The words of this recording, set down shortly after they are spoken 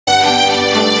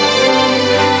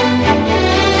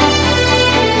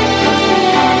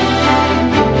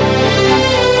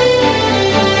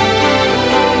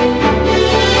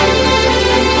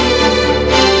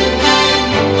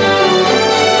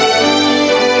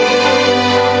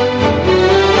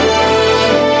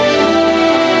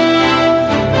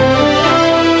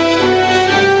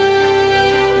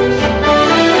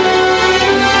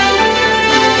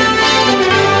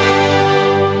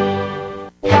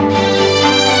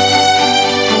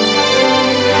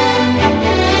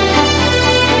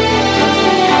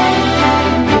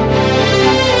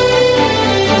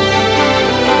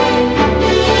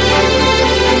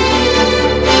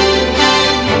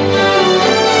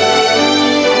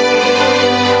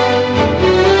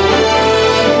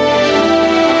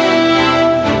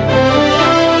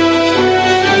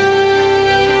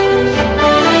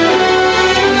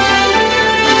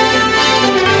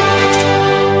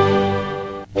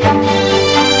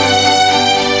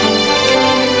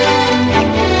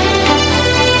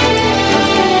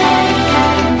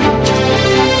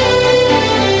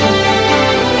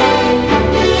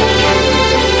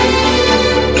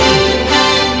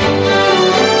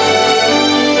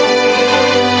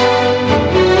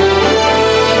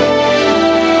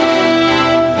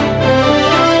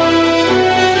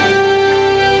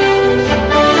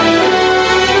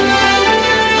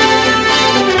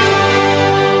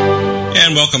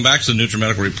welcome back to the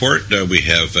Nutrimedical Report. We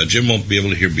have Jim won't be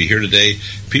able to be here today.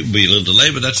 People will be a little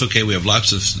delayed, but that's okay. We have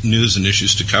lots of news and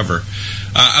issues to cover.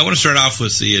 I want to start off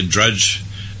with the Drudge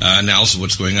analysis of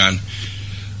what's going on.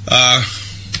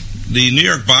 The New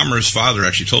York bomber's father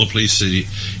actually told the police that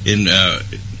in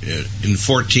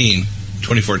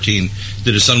 2014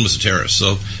 that his son was a terrorist.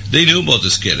 So they knew about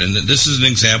this kid, and this is an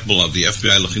example of the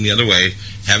FBI looking the other way,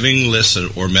 having lists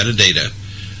or metadata.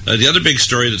 The other big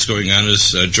story that's going on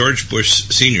is George Bush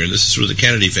Sr., this is through the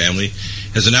Kennedy family,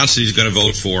 has announced that he's going to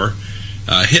vote for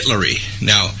Hillary.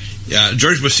 Now,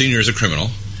 George Bush Sr. is a criminal.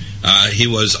 He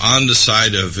was on the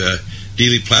side of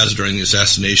Dealey Plaza during the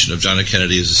assassination of John F.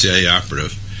 Kennedy as a CIA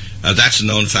operative. That's a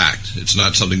known fact. It's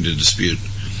not something to dispute.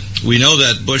 We know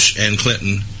that Bush and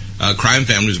Clinton crime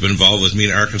families have been involved with me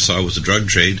in Arkansas with the drug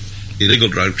trade, the illegal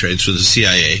drug trades through the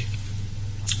CIA.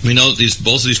 We know that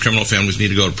both of these criminal families need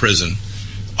to go to prison.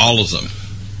 All of them,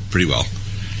 pretty well.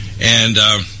 And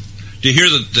to hear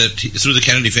that through the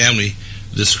Kennedy family,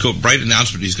 this bright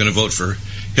announcement he's going to vote for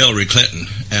Hillary Clinton.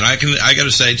 And I got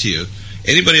to say to you,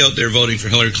 anybody out there voting for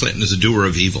Hillary Clinton is a doer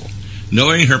of evil.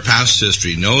 Knowing her past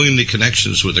history, knowing the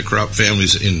connections with the corrupt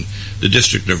families in the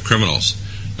District of Criminals,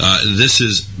 this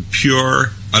is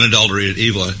pure, unadulterated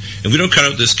evil. If we don't cut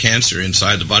out this cancer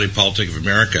inside the body politic of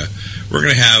America, we're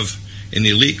going to have an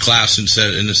elite class, in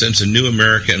a sense, a new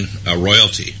American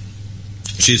royalty.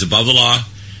 She's above the law.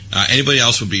 Anybody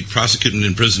else would be prosecuted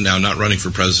in prison now, not running for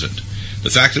president. The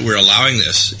fact that we're allowing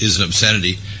this is an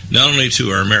obscenity, not only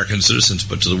to our American citizens,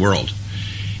 but to the world.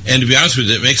 And to be honest with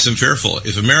you, it makes them fearful.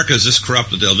 If America is this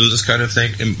corrupt that they'll do this kind of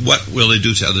thing, and what will they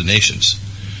do to other nations?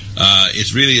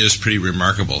 It really is pretty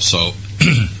remarkable. So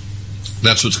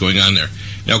that's what's going on there.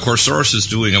 Now, of course, Soros is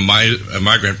doing a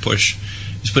migrant push.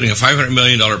 He's putting a $500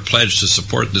 million pledge to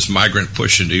support this migrant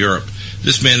push into Europe.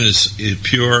 This man is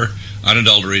pure,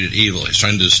 unadulterated evil. He's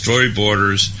trying to destroy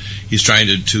borders. He's trying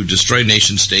to destroy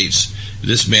nation states.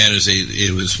 This man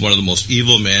was one of the most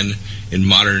evil men in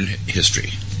modern history.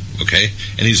 Okay?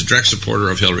 And he's a direct supporter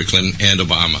of Hillary Clinton and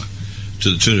Obama to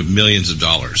the tune of millions of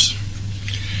dollars.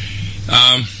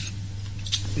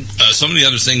 Some of the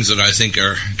other things that I think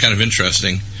are kind of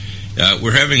interesting,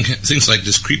 we're having things like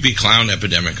this creepy clown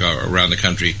epidemic around the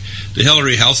country. The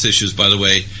Hillary health issues, by the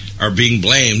way, are being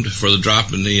blamed for the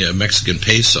drop in the Mexican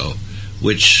peso,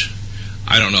 which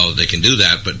I don't know if they can do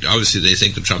that, but obviously they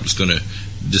think that Trump is going to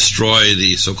destroy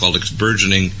the so-called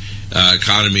burgeoning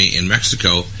economy in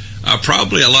Mexico.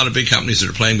 Probably a lot of big companies that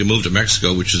are planning to move to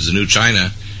Mexico, which is the new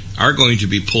China, are going to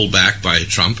be pulled back by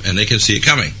Trump, and they can see it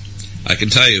coming. I can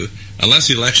tell you, unless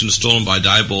the election is stolen by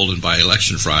Diebold and by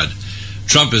election fraud,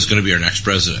 Trump is going to be our next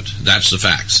president. That's the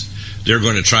facts. They're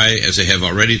going to try, as they have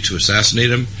already, to assassinate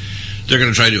him. They're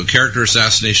going to try to do a character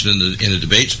assassination in the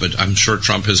debates, but I'm sure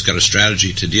Trump has got a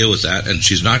strategy to deal with that, and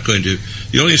she's not going to.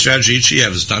 The only strategy she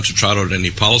has is not to trot out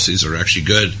any policies that are actually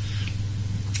good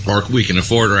or we can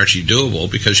afford or actually doable,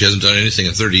 because she hasn't done anything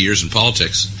in 30 years in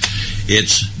politics.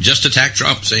 It's just attack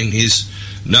Trump, saying he's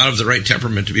not of the right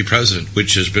temperament to be president,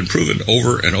 which has been proven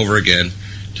over and over again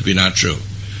to be not true.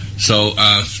 So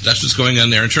that's what's going on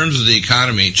there. In terms of the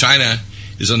economy, China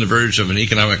is on the verge of an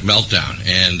economic meltdown.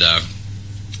 And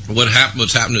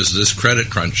what's happened is this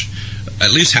credit crunch.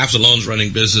 At least half the loans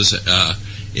running business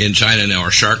in China now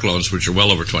are shark loans, which are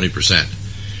well over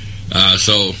 20%.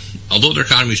 So although their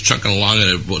economy is chucking along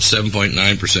at about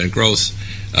 7.9% growth,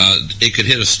 it could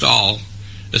hit a stall,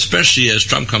 especially as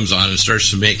Trump comes on and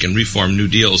starts to make and reform new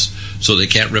deals so they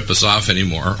can't rip us off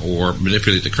anymore or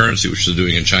manipulate the currency, which they're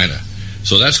doing in China.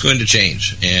 So that's going to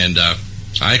change, and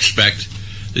I expect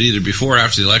that either before or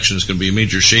after the election is going to be a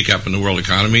major shakeup in the world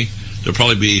economy. There'll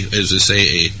probably be, as they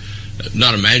say,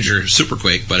 not a major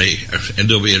superquake, and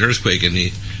there'll be an earthquake in the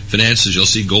finances. You'll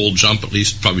see gold jump at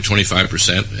least probably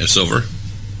 25% and silver.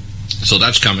 So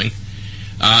that's coming.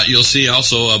 You'll see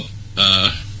also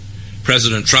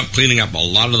President Trump cleaning up a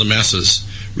lot of the messes,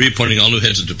 reappointing all new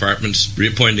heads of departments,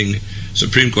 reappointing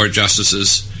Supreme Court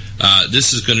justices.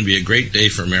 This is going to be a great day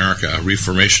for America, a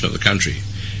reformation of the country.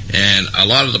 And a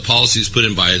lot of the policies put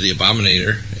in by the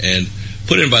Abominator and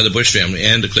put in by the Bush family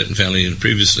and the Clinton family and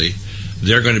previously,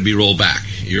 they're going to be rolled back.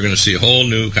 You're going to see a whole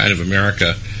new kind of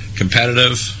America,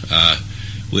 competitive,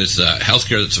 with health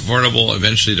care that's affordable.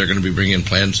 Eventually, they're going to be bringing in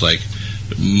plans like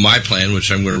my plan,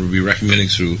 which I'm going to be recommending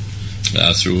through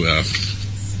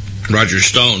Roger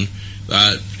Stone.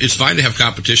 It's fine to have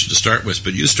competition to start with,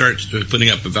 but you start putting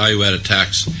up a value-added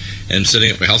tax and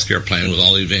setting up a health care plan with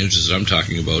all the advantages that I'm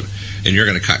talking about, and you're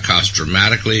going to cut costs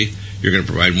dramatically. You're going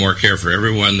to provide more care for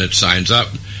everyone that signs up.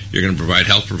 You're going to provide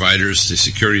health providers the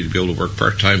security to be able to work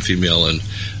part-time, female and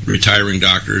retiring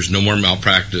doctors, no more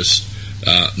malpractice,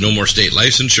 no more state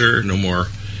licensure, no more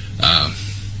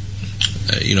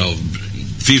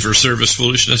fee-for-service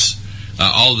foolishness.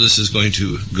 All of this is going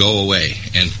to go away,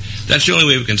 and that's the only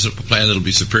way we can set up a plan that will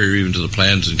be superior even to the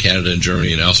plans in Canada and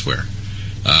Germany and elsewhere.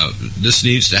 This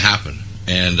needs to happen,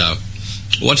 and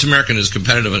once American is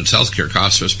competitive in its healthcare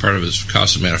costs as part of its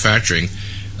cost of manufacturing,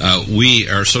 we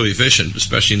are so efficient,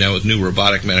 especially now with new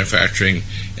robotic manufacturing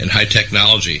and high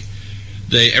technology.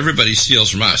 Everybody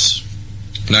steals from us.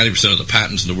 90% of the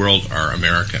patents in the world are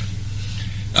American.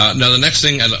 Now, the next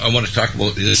thing I want to talk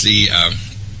about is the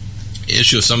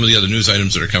issue of some of the other news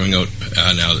items that are coming out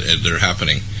now that are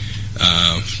happening.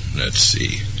 Let's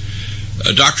see.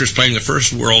 Doctors planning the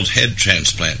first world head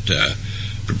transplant,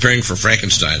 preparing for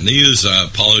Frankenstein. They use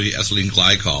polyethylene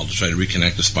glycol to try to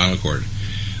reconnect the spinal cord.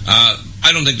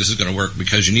 I don't think this is going to work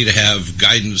because you need to have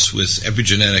guidance with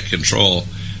epigenetic control,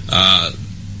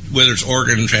 whether it's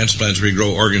organ transplants where you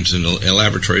grow organs in a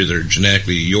laboratory that are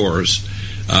genetically yours.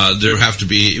 There have to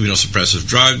be immunosuppressive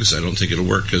drugs. I don't think it'll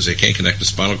work because they can't connect the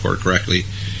spinal cord correctly.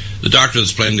 The doctor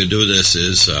that's planning to do this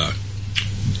is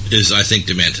I think,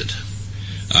 demented.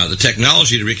 The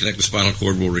technology to reconnect the spinal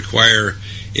cord will require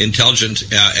intelligent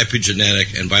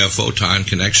epigenetic and biophoton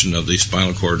connection of the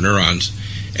spinal cord neurons.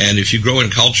 And if you grow in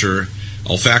culture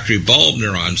olfactory bulb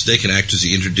neurons, they can act as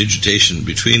the interdigitation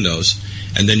between those.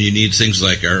 And then you need things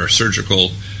like our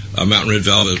surgical mountain red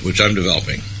velvet, which I'm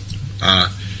developing.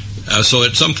 So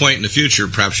at some point in the future,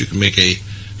 perhaps you can make a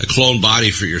clone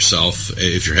body for yourself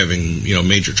if you're having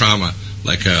major trauma,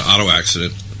 like an auto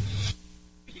accident.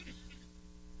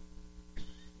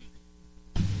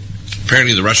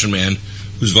 Apparently the Russian man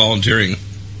who's volunteering,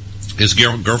 his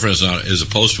girlfriend is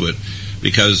opposed to it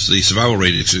because the survival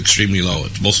rate is extremely low.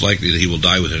 It's most likely that he will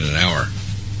die within an hour.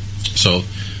 So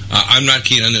I'm not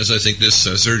keen on this. I think this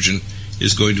surgeon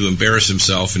is going to embarrass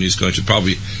himself, and he's going to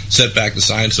probably set back the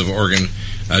science of organ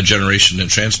generation and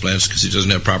transplants because he doesn't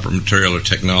have proper material or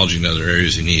technology in other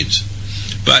areas he needs.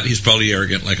 But he's probably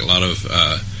arrogant like a lot of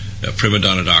prima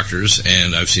donna doctors,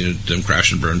 and I've seen them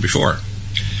crash and burn before.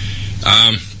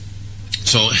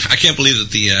 So I can't believe that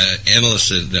the analysts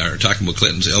that are talking about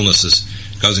Clinton's illness is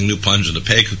causing new plunge in the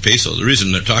peso. The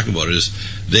reason they're talking about it is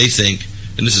they think,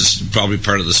 and this is probably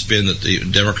part of the spin that the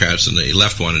Democrats and the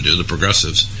left want to do, the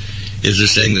progressives, is they're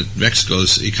saying that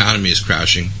Mexico's economy is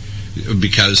crashing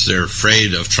because they're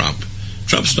afraid of Trump.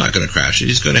 Trump's not going to crash it.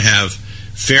 He's going to have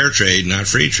fair trade, not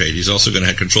free trade. He's also going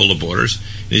to control the borders.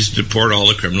 He needs to deport all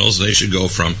the criminals, and they should go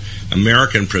from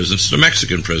American prisons to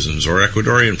Mexican prisons or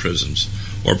Ecuadorian prisons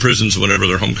or prisons whatever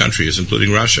their home country is,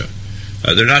 including Russia.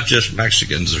 They're not just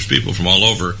Mexicans. There's people from all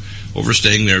over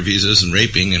overstaying their visas and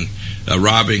raping and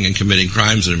robbing and committing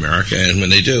crimes in America. And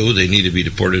when they do, they need to be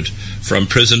deported from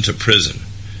prison to prison.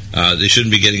 They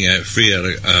shouldn't be getting a free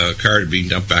card being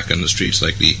dumped back on the streets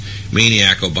like the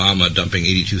maniac Obama dumping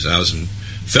 82,000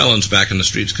 felons back in the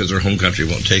streets because their home country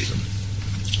won't take them.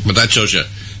 But that shows you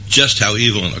just how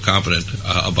evil and incompetent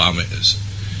Obama is.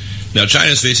 Now,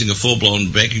 China is facing a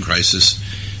full-blown banking crisis.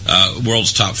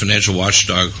 World's top financial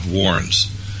watchdog warns.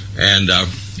 And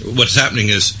what's happening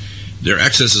is their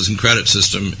excesses in credit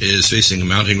system is facing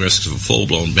mounting risks of a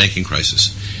full-blown banking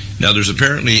crisis. Now, there's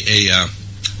apparently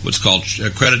what's called a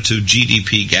credit to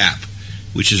GDP gap,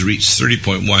 which has reached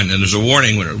 30.1, and there's a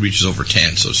warning when it reaches over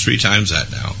 10, so it's 3 times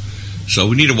that now. So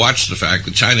we need to watch the fact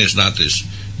that China is not this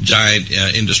giant,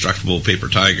 indestructible paper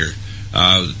tiger.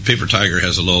 Paper tiger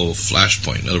has a low flash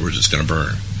point. In other words, it's going to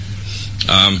burn.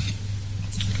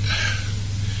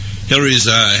 Hillary's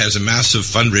has a massive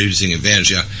fundraising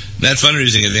advantage. Yeah, that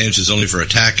fundraising advantage is only for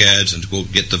attack ads and to go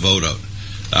get the vote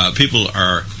out. People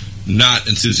are not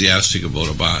enthusiastic about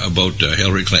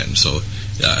Hillary Clinton, so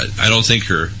I don't think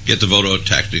her get the vote out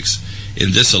tactics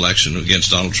in this election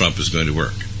against Donald Trump is going to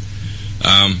work.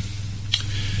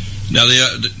 Now,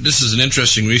 this is an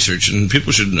interesting research, and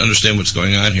people should understand what's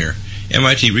going on here.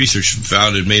 MIT research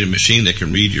found it made a machine that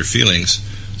can read your feelings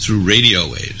through radio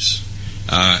waves,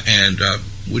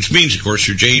 which means, of course,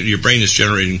 your brain is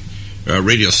generating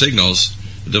radio signals.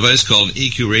 A device called an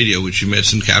EQ radio, which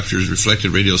emits and captures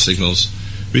reflected radio signals.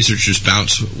 Researchers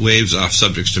bounce waves off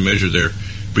subjects to measure their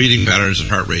breathing patterns and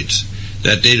heart rates.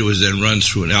 That data was then run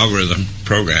through an algorithm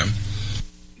program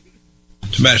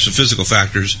to match the physical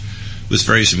factors with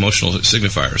various emotional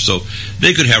signifiers. So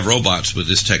they could have robots with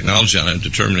this technology on them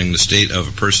determining the state of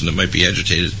a person that might be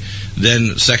agitated.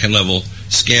 Then, second level,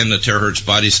 scan the terahertz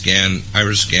body scan,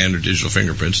 iris scan, or digital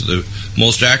fingerprints. The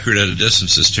most accurate at a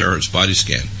distance is terahertz body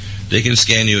scan. They can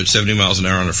scan you at 70 miles an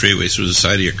hour on a freeway through the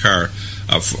side of your car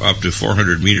up to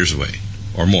 400 meters away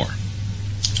or more.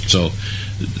 So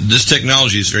this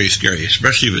technology is very scary,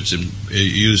 especially if it's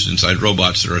used inside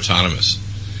robots that are autonomous.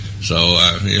 So,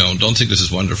 don't think this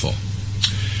is wonderful.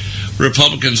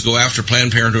 Republicans go after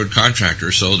Planned Parenthood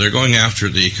contractors, so they're going after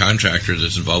the contractor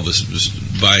that's involved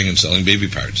with buying and selling baby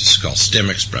parts. It's called STEM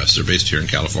Express. They're based here in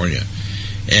California.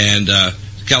 And the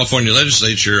California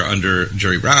legislature, under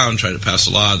Jerry Brown, tried to pass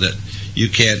a law that you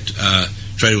can't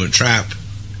try to entrap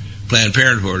Planned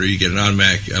Parenthood or you get an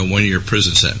automatic 1-year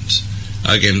prison sentence.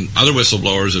 Again, other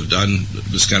whistleblowers have done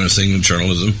this kind of thing in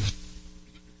journalism.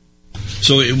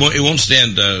 So it won't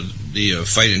stand the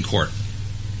fight in court.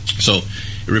 So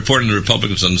a report in the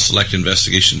Republicans on the Select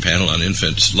Investigation Panel on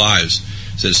Infants' Lives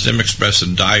said STEM Express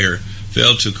and Dyer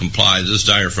failed to comply. This is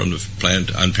Dyer from the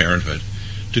Planned Parenthood,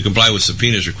 to comply with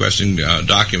subpoenas requesting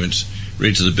documents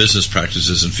related to the business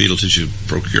practices in fetal tissue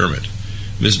procurement.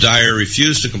 Ms. Dyer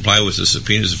refused to comply with the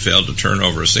subpoenas and failed to turn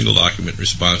over a single document in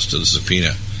response to the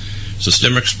subpoena. So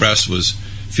STEM Express was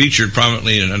featured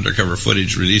prominently in undercover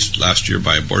footage released last year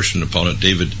by abortion opponent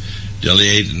David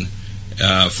Daleiden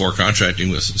for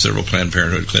contracting with several Planned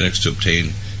Parenthood clinics to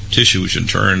obtain tissue, which in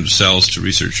turn sells to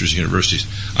researchers and universities.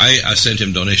 I sent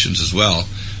him donations as well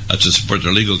to support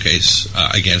their legal case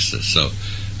against this. So,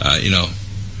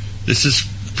 this is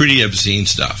pretty obscene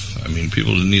stuff. I mean,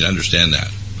 people need to understand that.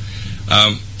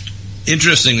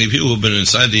 Interestingly, people who have been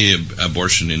inside the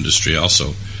abortion industry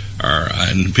also are,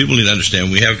 and people need to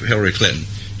understand, we have Hillary Clinton.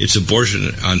 It's abortion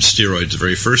on steroids. The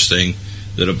very first thing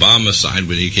that Obama signed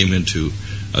when he came into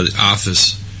the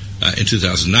office in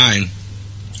 2009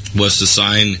 was to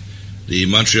sign the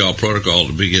Montreal Protocol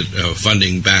to get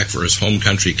funding back for his home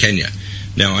country, Kenya.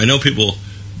 Now, I know people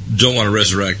don't want to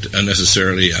resurrect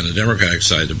unnecessarily on the Democratic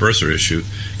side the birther issue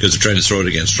because they're trying to throw it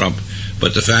against Trump.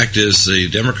 But the fact is the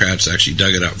Democrats actually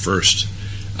dug it up first,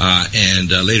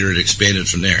 and later it expanded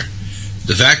from there.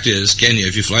 The fact is, Kenya,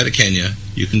 if you fly to Kenya,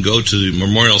 you can go to the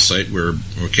memorial site where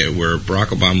Barack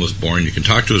Obama was born. You can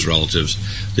talk to his relatives.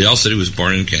 They all said he was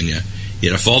born in Kenya. He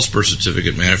had a false birth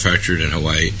certificate manufactured in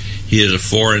Hawaii. He is a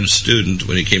foreign student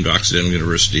when he came to Occidental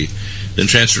University, then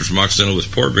transferred from Occidental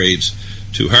with poor grades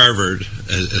to Harvard,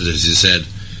 as he said,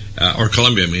 or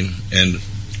Columbia, And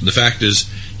the fact is,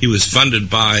 he was funded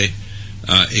by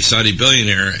a Saudi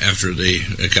billionaire after they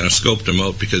kind of scoped him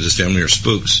out because his family are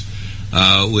spooks,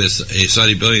 with a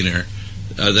Saudi billionaire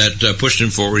that pushed him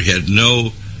forward. He had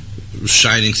no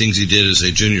shining things he did as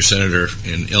a junior senator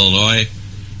in Illinois.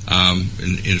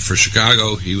 For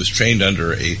Chicago, he was trained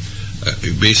under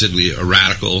basically a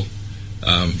radical,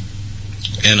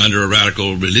 and under a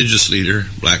radical religious leader,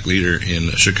 black leader in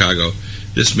Chicago.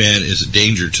 This man is a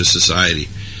danger to society.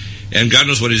 And God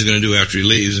knows what he's going to do after he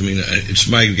leaves. It's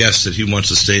my guess that he wants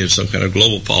to stay in some kind of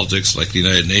global politics like the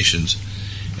United Nations.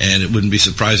 And it wouldn't be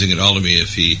surprising at all to me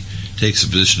if he takes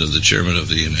the position of the chairman of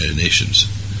the United Nations.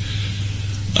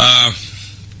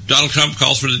 Donald Trump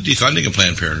calls for the defunding of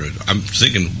Planned Parenthood. I'm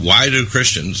thinking, why do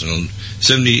Christians, and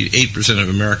 78% of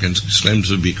Americans claim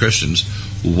to be Christians,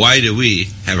 why do we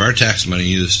have our tax money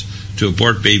used to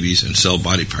abort babies and sell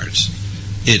body parts?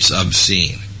 It's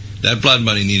obscene. That blood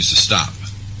money needs to stop.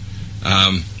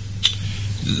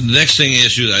 The next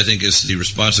issue that I think is the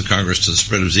response of Congress to the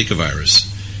spread of Zika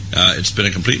virus. It's been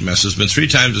a complete mess. There's been 3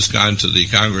 times it's gone to the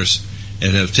Congress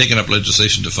and have taken up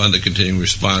legislation to fund the continuing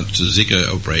response to the Zika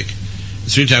outbreak.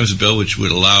 3 times the bill, which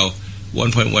would allow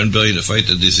 $1.1 billion to fight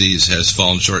the disease, has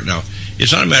fallen short. Now,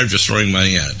 it's not a matter of just throwing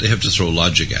money at it. They have to throw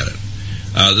logic at it.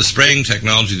 The spraying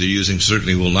technology they're using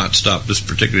certainly will not stop this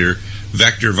particular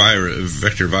vector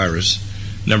virus.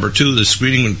 Number 2, the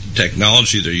screening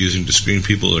technology they're using to screen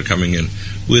people that are coming in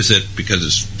with it because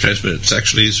it's transmitted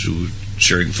sexually through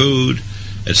sharing food,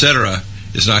 etc.,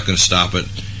 is not going to stop it.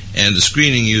 And the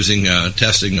screening using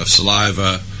testing of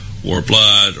saliva or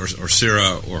blood or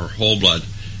sera or whole blood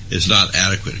is not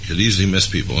adequate. It could easily miss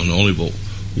people, and only about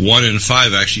 1 in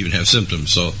 5 actually even have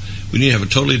symptoms. So we need to have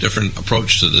a totally different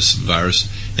approach to this virus.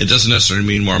 It doesn't necessarily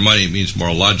mean more money. It means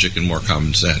more logic and more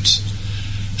common sense.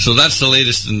 So that's the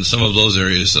latest in some of those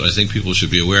areas that I think people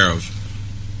should be aware of.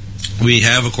 We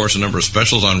have, of course, a number of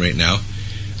specials on right now.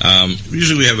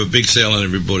 Usually we have a big sale on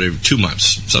every boat every 2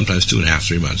 months, sometimes 2.5,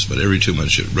 3 months, but every 2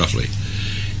 months roughly.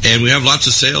 And we have lots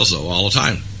of sales, though, all the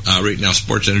time. Right now,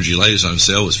 Sports Energy Light is on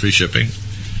sale with free shipping.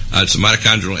 It's a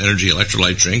mitochondrial energy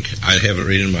electrolyte drink. I have it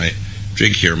right in my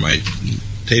drink here, my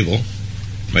table,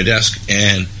 my desk.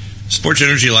 And Sports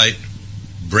Energy Light,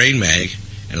 Brain Mag,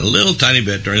 and a little tiny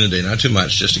bit during the day, not too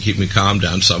much, just to keep me calmed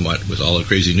down somewhat with all the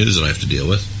crazy news that I have to deal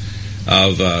with,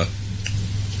 of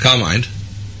Calm Mind.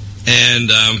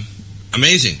 And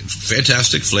amazing,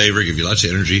 fantastic flavor, give you lots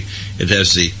of energy. It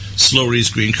has the slow release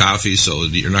green coffee, so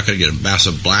you're not going to get a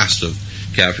massive blast of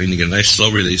caffeine. You get a nice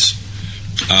slow release.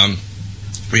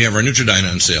 We have our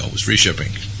Nutridyne on sale with free shipping.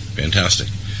 Fantastic.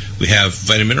 We have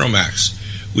Vitamin Mineral Max,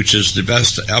 which is the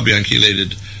best albion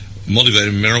chelated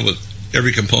multivitamin mineral with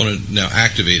every component now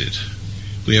activated.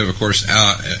 We have, of course,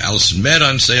 Allison Med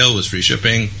on sale with free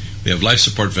shipping. We have Life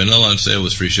Support Vanilla on sale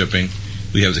with free shipping.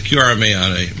 We have the QRMA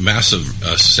on a massive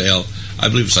sale. I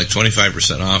believe it's like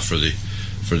 25% off for the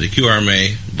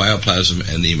QRMA, Bioplasm,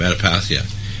 and the Metapathia.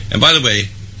 And by the way,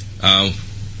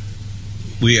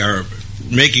 we are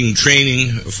making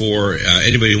training for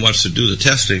anybody who wants to do the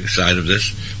testing side of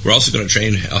this. We're also going to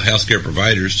train healthcare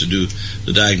providers to do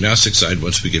the diagnostic side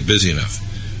once we get busy enough.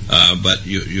 But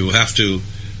you have to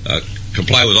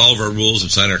comply with all of our rules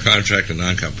and sign our contract and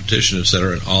non-competition,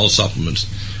 etc., and all supplements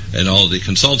and all the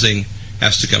consulting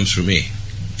has to come through me.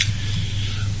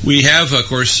 We have, of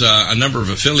course, a number of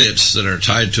affiliates that are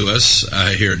tied to us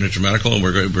here at Nutrimedical, and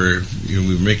we're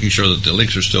making sure that the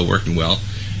links are still working well.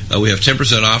 We have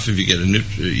 10% off if you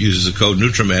use the code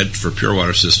Nutrimed for Pure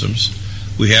Water Systems.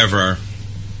 We have our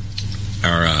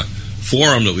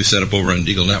forum that we set up over on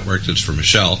DEAGLE Network that's for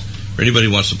Michelle, or anybody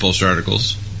who wants to post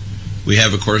articles. We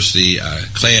have, of course, the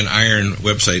Clay and Iron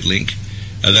website link.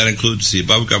 That includes the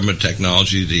above government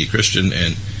technology, the Christian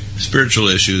and spiritual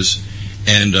issues,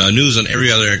 and news on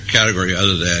every other category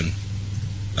other than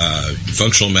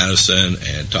functional medicine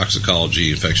and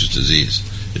toxicology, infectious disease.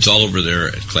 It's all over there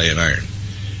at Clay and Iron.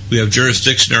 We have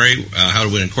Jurisdictionary, How to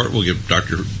Win in Court. We'll get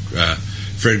Dr.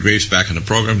 Fred Graves back in the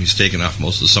program. He's taken off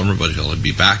most of the summer, but he'll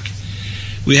be back.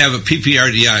 We have a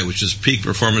PPRDI, which is Peak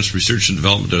Performance Research and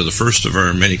Development. They're the first of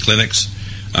our many clinics.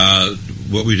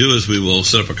 What we do is we will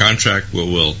set up a contract where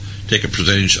we'll take a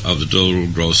percentage of the total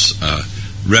gross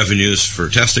revenues for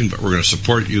testing, but we're going to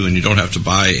support you, and you don't have to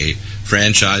buy a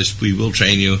franchise. We will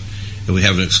train you, and we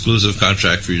have an exclusive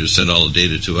contract for you to send all the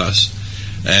data to us.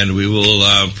 And we will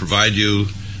provide you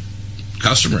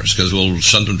customers, because we'll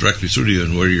send them directly through to you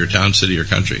in whether you're town, city, or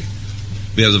country.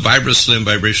 We have the Vibra Slim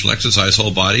Vibrational Exercise Whole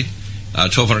Body,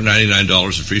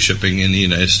 $1,299 in free shipping in the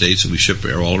United States, and we ship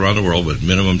all around the world with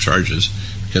minimum charges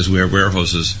because we have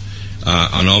warehouses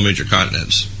on all major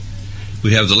continents.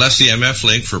 We have the Less EMF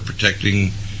link for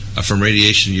protecting from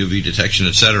radiation, UV detection,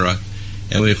 etc.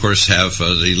 And we, of course, have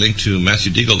the link to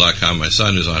MatthewDeagle.com. My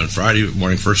son is on Friday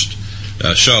morning first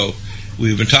show.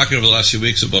 We've been talking over the last few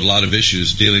weeks about a lot of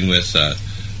issues dealing with the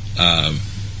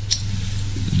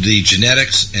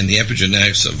genetics and the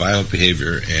epigenetics of violent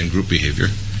behavior and group behavior.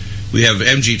 We have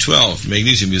MG12,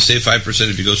 magnesium. You save 5%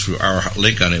 if you go through our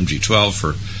link on MG12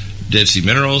 for Dead Sea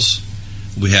Minerals.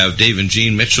 We have Dave and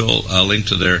Jean Mitchell linked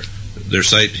to their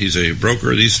site. He's a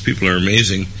broker. These people are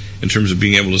amazing in terms of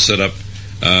being able to set up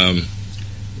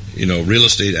real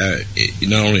estate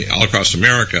not only all across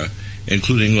America,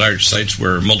 including large sites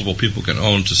where multiple people can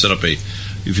own, to set up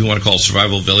if you want to call it,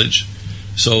 survival village.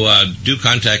 So do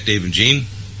contact Dave and Jean.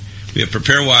 We have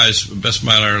PrepareWise, Best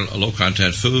Mylar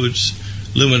low-content foods,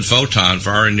 Lumen Photon,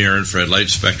 far and near infrared light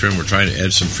spectrum. We're trying to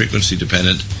add some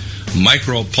frequency-dependent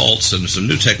micro-pulse and some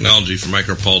new technology for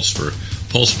micro-pulse for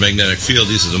pulse magnetic field.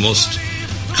 These are the most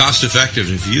cost-effective.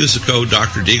 And if you use the code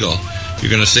Dr. Deagle, you're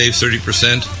going to save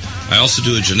 30%. I also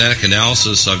do a genetic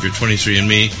analysis of your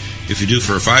 23andMe. If you do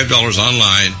for $5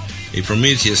 online, a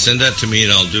Prometheus, send that to me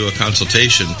and I'll do a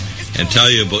consultation and tell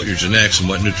you about your genetics and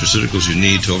what nutraceuticals you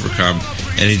need to overcome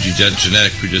any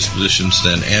genetic predispositions.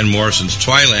 Then Ann Morrison's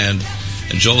Twyland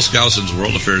and Joel Skousen's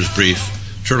World Affairs Brief,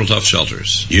 Turtle Tough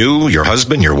Shelters. You, your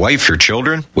husband, your wife, your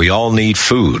children, we all need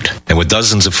food. And with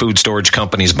dozens of food storage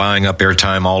companies buying up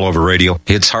airtime all over radio,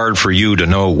 it's hard for you to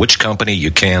know which company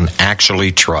you can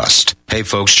actually trust. Hey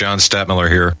folks, John Stadtmiller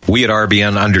here. We at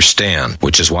RBN understand,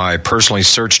 which is why I personally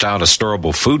searched out a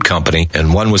storable food company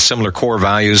and one with similar core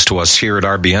values to us here at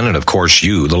RBN and of course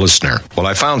you, the listener. Well,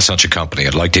 I found such a company.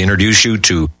 I'd like to introduce you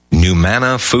to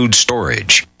Numana Food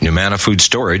Storage. Numana Food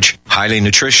Storage, highly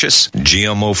nutritious,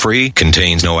 GMO-free,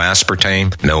 contains no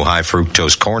aspartame, no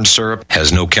high-fructose corn syrup,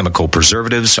 has no chemical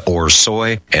preservatives or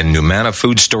soy, and Numana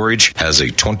Food Storage has a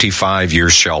 25-year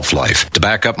shelf life. To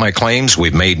back up my claims,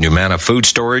 we've made Numana Food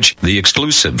Storage the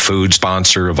exclusive food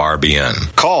sponsor of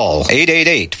RBN. Call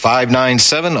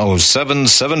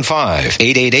 888-597-0775,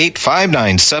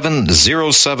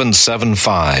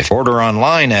 888-597-0775. Order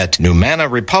online at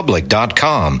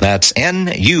NumanaRepublic.com. That's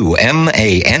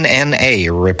NUMANNA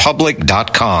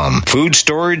Republic.com. Food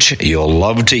storage you'll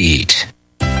love to eat.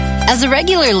 As a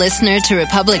regular listener to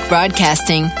Republic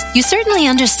Broadcasting, you certainly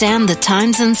understand the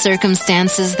times and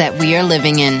circumstances that we are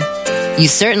living in. You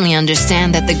certainly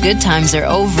understand that the good times are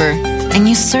over, and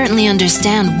you certainly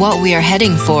understand what we are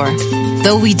heading for.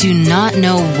 Though we do not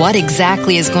know what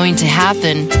exactly is going to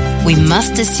happen, we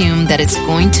must assume that it's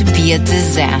going to be a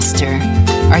disaster.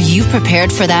 Are you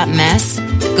prepared for that mess?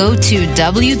 Go to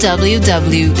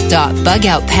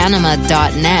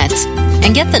www.bugoutpanama.net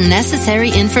and get the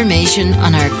necessary information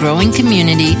on our growing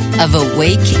community of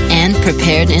awake and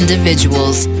prepared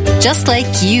individuals, just like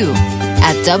you.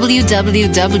 At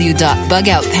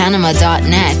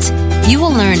www.bugoutpanama.net, you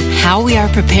will learn how we are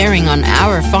preparing on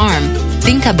our farm,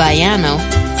 Finca Bayano,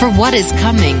 for what is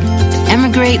coming.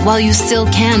 Emigrate while you still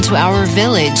can to our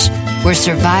village, where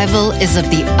survival is of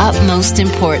the utmost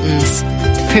importance.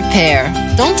 Prepare,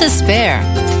 don't despair,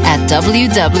 at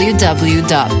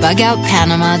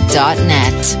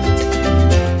www.bugoutpanama.net.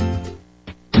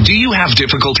 Do you have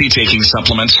difficulty taking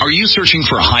supplements? Are you searching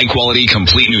for a high-quality,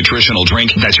 complete nutritional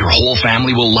drink that your whole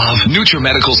family will love?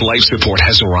 Nutrimedical's Life Support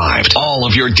has arrived. All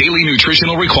of your daily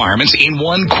nutritional requirements in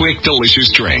one quick, delicious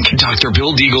drink. Dr.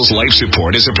 Bill Deagle's Life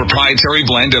Support is a proprietary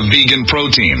blend of vegan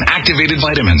protein, activated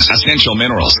vitamins, essential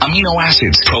minerals, amino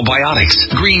acids, probiotics,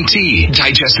 green tea,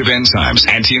 digestive enzymes,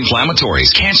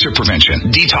 anti-inflammatories, cancer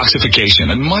prevention,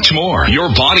 detoxification, and much more. Your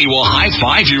body will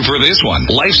high-five you for this one.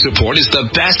 Life Support is the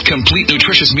best complete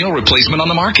nutritious meal replacement on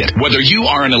the market. Whether you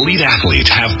are an elite athlete,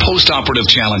 have post-operative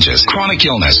challenges, chronic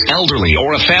illness, elderly,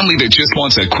 or a family that just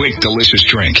wants a quick, delicious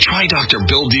drink, try Dr.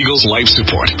 Bill Deagle's Life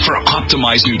Support for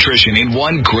optimized nutrition in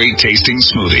one great tasting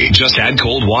smoothie. Just add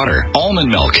cold water, almond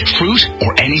milk, fruit,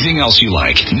 or anything else you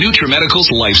like. Nutrimedical's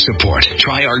Life Support.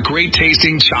 Try our great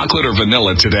tasting chocolate or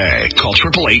vanilla today. Call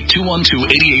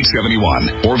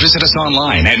 888-212-8871 or visit us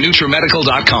online at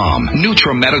Nutrimedical.com.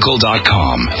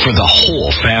 Nutrimedical.com for the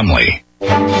whole family.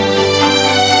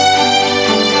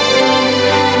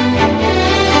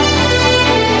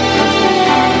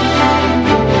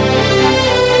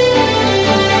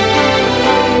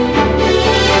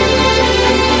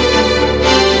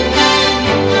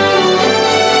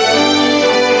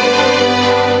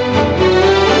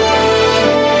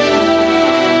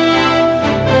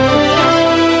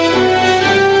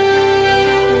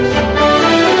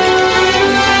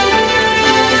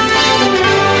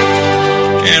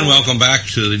 Welcome back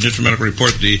to the Nutrimedical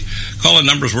Report. The call-in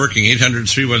number is working,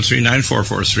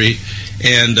 800-313-9443.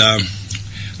 And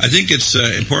I think it's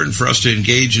important for us to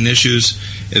engage in issues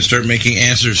and start making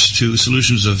answers to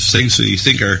solutions of things that you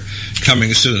think are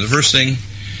coming soon. The first thing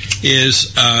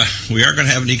is we are going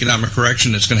to have an economic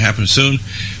correction that's going to happen soon.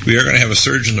 We are going to have a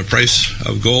surge in the price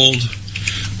of gold.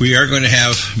 We are going to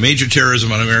have major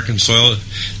terrorism on American soil.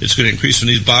 It's going to increase from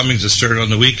these bombings that started on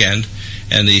the weekend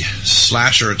and the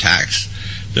slasher attacks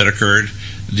that occurred.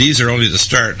 These are only the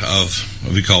start of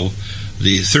what we call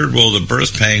the third world of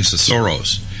birth pangs, the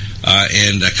sorrows.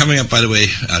 And coming up, by the way,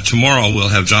 tomorrow we'll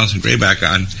have Jonathan Gray back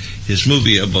on his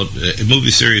movie about a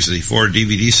movie series of the 4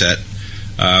 DVD set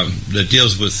that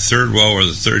deals with third woe or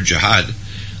the third jihad.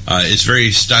 It's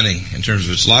very stunning in terms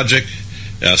of its logic,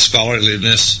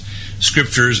 scholarliness,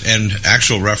 scriptures, and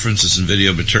actual references and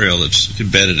video material that's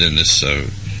embedded in this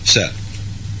set.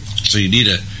 So you need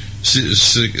to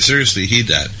seriously heed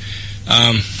that.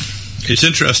 It's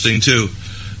interesting, too,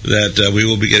 that we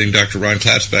will be getting Dr. Ron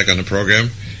Klatz back on the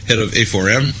program, head of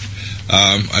A4M.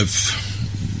 I'm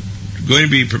going to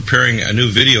be preparing a new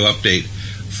video update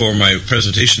for my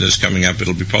presentation that's coming up.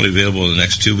 It'll be probably available in the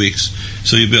next 2 weeks,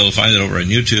 so you'll be able to find it over on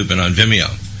YouTube and on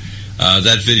Vimeo.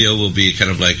 That video will be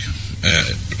kind of like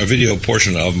a video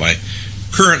portion of my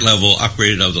current level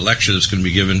upgraded of the lecture that's going to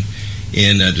be given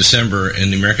in December in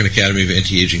the American Academy of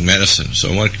Anti-Aging Medicine. So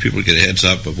I want people to get a heads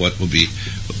up of what will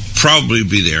probably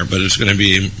be there, but it's going to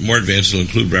be more advanced. It'll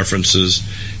include references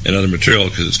and other material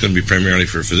because it's going to be primarily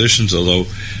for physicians, although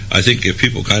I think if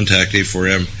people contact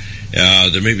A4M,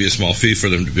 there may be a small fee for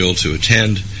them to be able to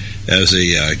attend as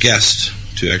a guest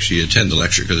to actually attend the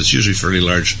lecture, because it's usually fairly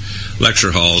large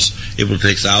lecture halls, able to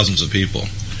take thousands of people.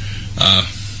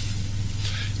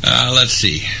 Let's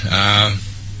see.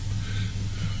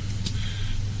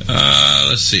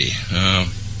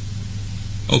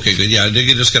 Okay, good. Yeah, I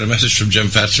just got a message from Jim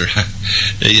Fetzer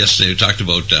yesterday who talked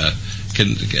about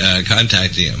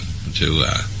contacting him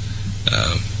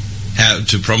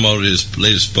to promote his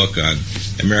latest book on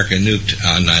America Nuked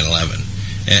on 9/11.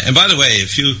 And by the way,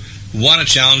 if you want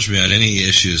to challenge me on any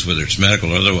issues, whether it's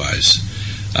medical or otherwise,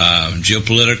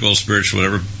 geopolitical, spiritual,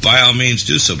 whatever, by all means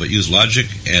do so, but use logic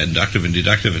and inductive and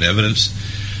deductive and evidence,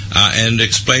 and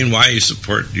explain why you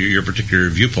support your particular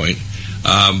viewpoint,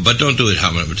 but don't do it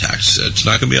hominem attacks. It's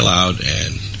not going to be allowed,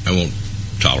 and I won't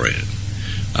tolerate it.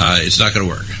 It's not going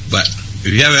to work. But if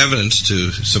you have evidence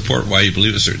to support why you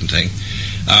believe a certain thing,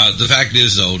 the fact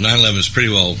is, though, 9/11 is pretty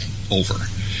well over.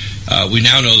 We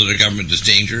now know that the government is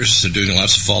dangerous. They're doing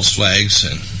lots of false flags,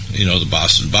 and, the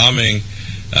Boston bombing,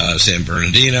 San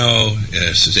Bernardino,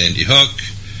 Sandy Hook,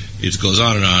 it goes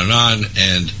on and on and on,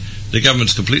 and the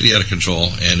government's completely out of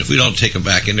control, and if we don't take them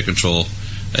back into control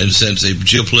and send a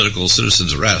geopolitical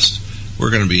citizens arrest, we're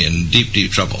going to be in deep,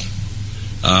 deep trouble.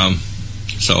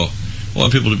 So I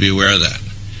want people to be aware of that.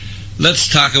 Let's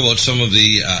talk about some of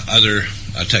the other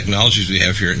technologies we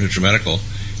have here at Nutrimedical.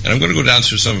 And I'm going to go down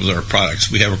through some of our products.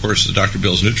 We have, of course, the Dr.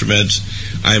 Bill's NutriMeds.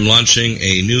 I am launching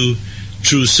a new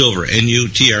True Silver,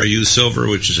 NUTRU Silver,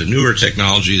 which is a newer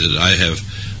technology that I have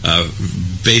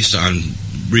based on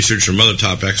research from other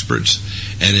top experts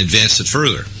and advanced it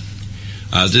further.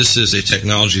 This is a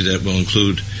technology that will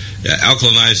include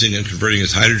alkalinizing and converting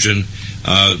as hydrogen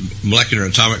molecular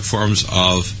and atomic forms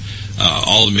of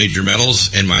all the major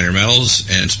metals and minor metals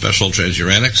and special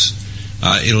transuranics.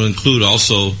 It will include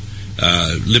also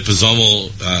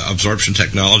liposomal absorption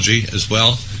technology as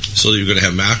well, so that you're going to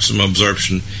have maximum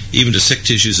absorption even to sick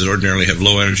tissues that ordinarily have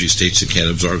low energy states and can't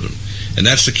absorb them. And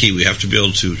that's the key. We have to be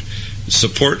able to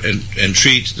support and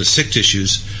treat the sick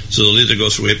tissues so they'll either go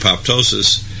through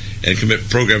apoptosis and commit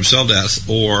programmed cell death,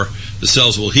 or the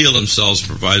cells will heal themselves and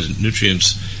provide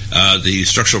nutrients, the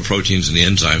structural proteins and the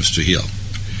enzymes to heal.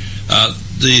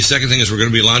 The second thing is we're going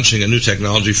to be launching a new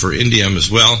technology for indium as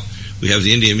well. We have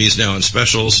the indium now in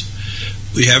specials.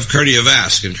 We have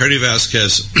Cardiovasc, and Cardiovasc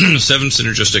has 7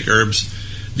 synergistic herbs.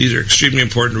 These are extremely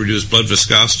important to reduce blood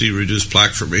viscosity, reduce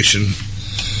plaque formation,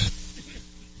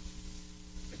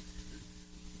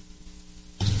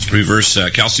 reverse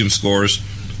calcium scores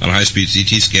on a high-speed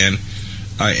CT scan,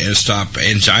 and stop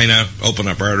angina, open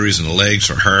up arteries in the legs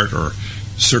or heart or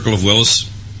circle of Willis,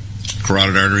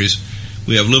 carotid arteries.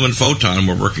 We have Lumen Photon.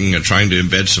 We're working on trying to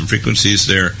embed some frequencies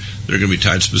there that are going to be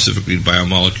tied specifically to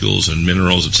biomolecules and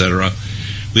minerals, etc.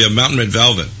 We have Mountain Red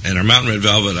Velvet, and our Mountain Red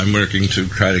Velvet, I'm working to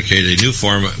try to create a new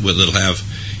form that'll have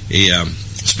a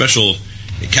special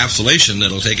encapsulation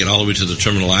that'll take it all the way to the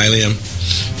terminal ileum.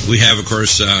 We have, of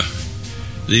course, the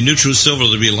Nutru Silver that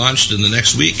will be launched in the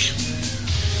next week.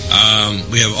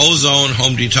 We have ozone,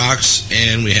 home detox,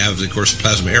 and we have, of course,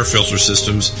 plasma air filter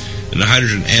systems and the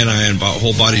hydrogen anion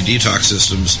whole body detox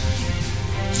systems,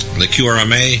 the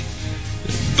QRMA,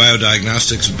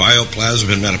 biodiagnostics,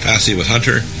 bioplasma, and metapathy with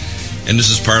Hunter. And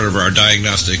this is part of our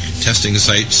diagnostic testing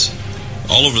sites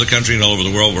all over the country and all over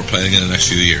the world. We're planning in the next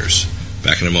few years.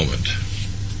 Back in a moment.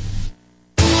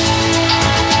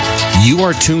 You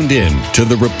are tuned in to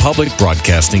the Republic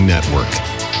Broadcasting Network.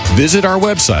 Visit our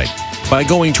website by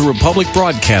going to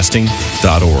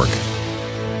republicbroadcasting.org.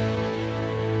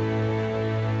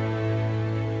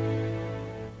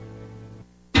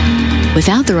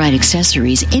 Without the right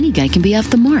accessories, any guy can be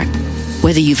off the mark.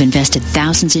 Whether you've invested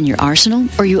thousands in your arsenal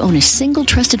or you own a single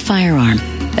trusted firearm,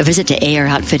 a visit to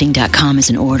AROutfitting.com is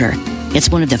in order. It's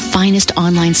one of the finest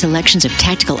online selections of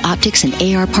tactical optics and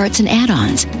AR parts and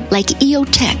add-ons, like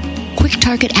EOTech, quick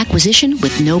target acquisition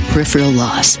with no peripheral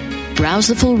loss. Browse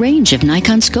the full range of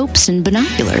Nikon scopes and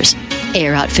binoculars.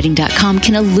 AROutfitting.com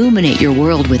can illuminate your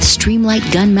world with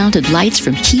Streamlight gun-mounted lights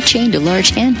from keychain to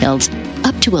large handhelds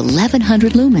up to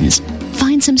 1,100 lumens.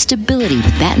 Find some stability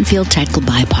with Battenfield tactical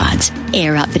bipods.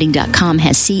 AirOutfitting.com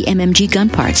has CMMG gun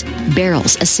parts,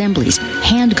 barrels, assemblies,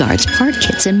 handguards, part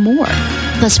kits, and more.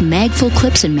 Plus magful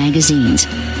clips and magazines.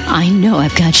 I know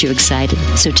I've got you excited,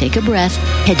 so take a breath.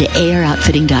 Head to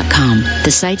AirOutfitting.com.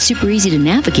 The site's super easy to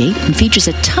navigate and features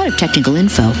a ton of technical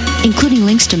info, including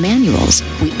links to manuals.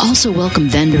 We also welcome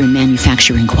vendor and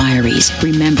manufacturer inquiries.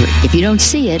 Remember, if you don't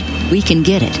see it, we can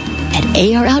get it at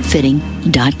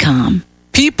AirOutfitting.com.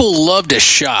 People love to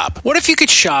shop. What if you could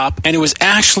shop and it was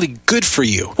actually good for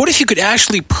you? What if you could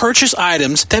actually purchase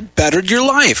items that bettered your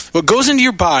life? What goes into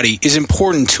your body is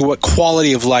important to what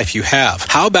quality of life you have.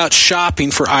 How about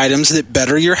shopping for items that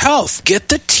better your health?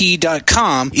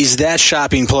 GetTheT.com is that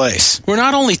shopping place. We're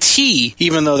not only tea,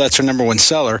 even though that's our number one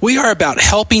seller, we are about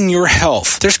helping your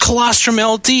health. There's Colostrum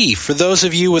LD for those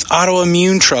of you with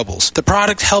autoimmune troubles. The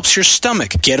product helps your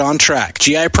stomach get on track.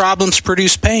 GI problems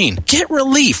produce pain. Get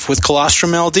relief with Colostrum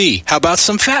LD. How about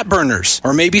some fat burners?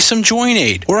 Or maybe some joint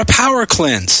aid? Or a power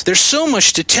cleanse? There's so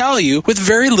much to tell you with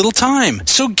very little time.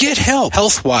 So get help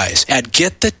health-wise at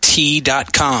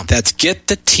GetTheT.com. That's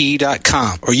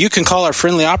GetTheT.com. Or you can call our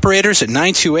friendly operators at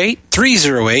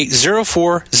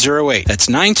 928-308-0408. That's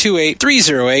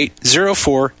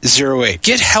 928-308-0408.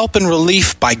 Get help and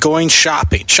relief by going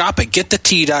shopping. Shop at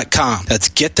GetTheT.com. That's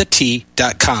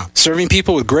GetTheT.com. Serving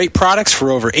people with great products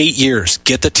for over 8 years.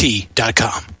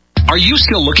 GetTheT.com. Are you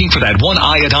still looking for that one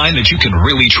iodine that you can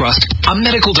really trust? A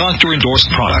medical doctor-endorsed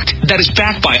product that is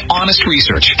backed by honest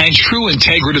research and true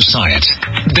integrative science?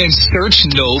 Then search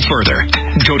no further.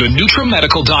 Go to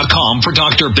Nutrimedical.com for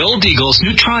Dr. Bill Deagle's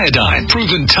Nutriodine,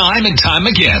 proven time and time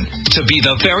again to be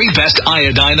the very best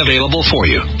iodine available for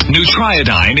you.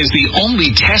 Nutriodine is the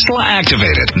only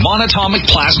Tesla-activated monatomic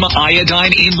plasma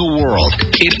iodine in the world.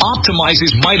 It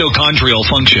optimizes mitochondrial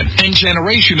function and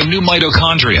generation of new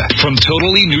mitochondria, from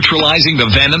totally neutralizing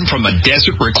the venom from a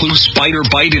desert recluse spider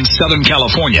bite in Southern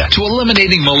California to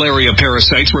eliminating malaria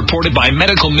parasites reported by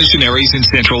medical missionaries in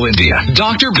Central India.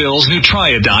 Dr. Bill's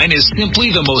Nutriodine is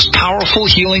simply the most powerful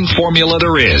healing formula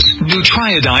there is.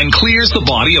 Nutriodine clears the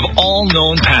body of all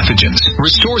known pathogens,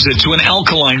 restores it to an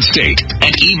alkaline state,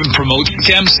 and even promotes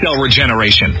stem cell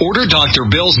regeneration. Order Dr.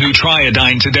 Bill's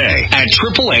Nutriodine today at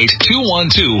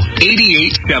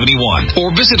 888-212-8871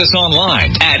 or visit us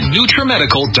online at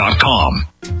Nutrimedical.com.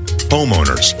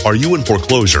 Homeowners, are you in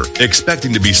foreclosure,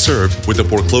 expecting to be served with a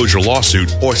foreclosure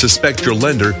lawsuit, or suspect your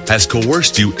lender has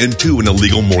coerced you into an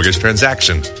illegal mortgage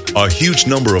transaction? A huge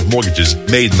number of mortgages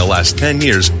made in the last 10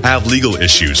 years have legal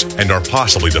issues and are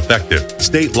possibly defective.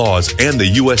 State laws and the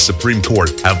U.S. Supreme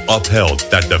Court have upheld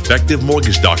that defective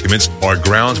mortgage documents are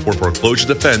grounds for foreclosure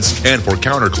defense and for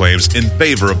counterclaims in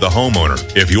favor of the homeowner.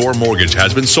 If your mortgage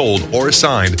has been sold or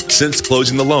assigned since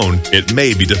closing the loan, it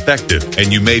may be defective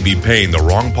and you may be paying the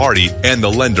wrong party, and the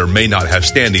lender may not have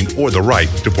standing or the right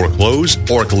to foreclose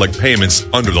or collect payments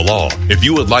under the law. If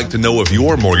you would like to know if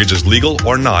your mortgage is legal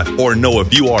or not, or know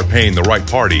if you are paying the right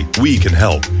party, we can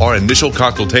help. Our initial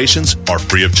consultations are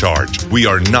free of charge. We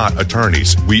are not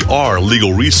attorneys. We are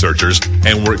legal researchers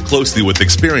and work closely with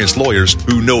experienced lawyers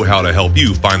who know how to help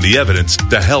you find the evidence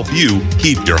to help you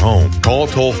keep your home. Call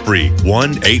toll-free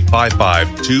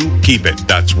 1-855-2-KEEP-IT.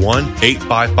 That's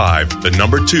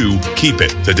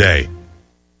 1-855-2-KEEP-IT today.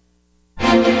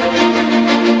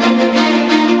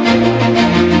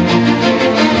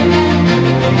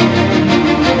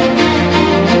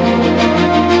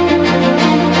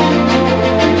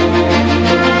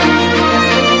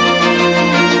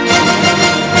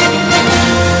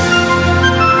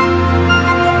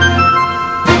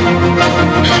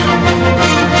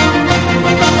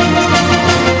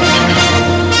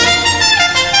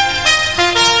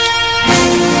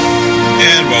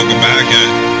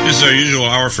 This is our usual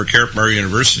hour for KARATBAR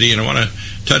University, and I want to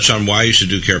touch on why you should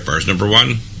do KARATBARs. Number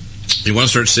one, you want to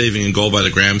start saving in gold by the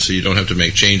gram so you don't have to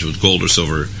make change with gold or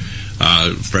silver,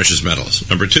 precious metals.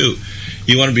 Number two,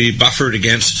 you want to be buffered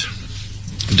against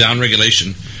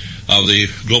downregulation of the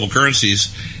global currencies.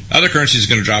 Other currencies are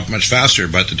going to drop much faster,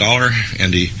 but the dollar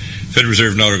and the Federal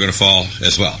Reserve note are going to fall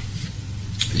as well.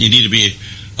 You need to be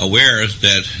aware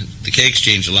that the K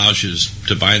exchange allows you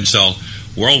to buy and sell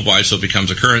worldwide, so it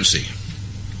becomes a currency.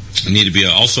 You need to be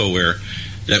also aware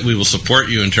that we will support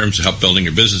you in terms of help building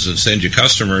your business and send you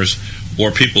customers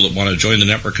or people that want to join the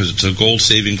network because it's a gold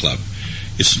saving club.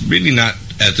 It's really not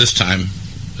at this time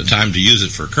the time to use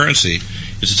it for currency.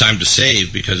 It's a time to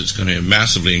save because it's going to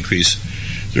massively increase.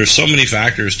 There are so many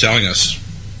factors telling us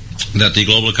that the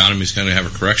global economy is going to have a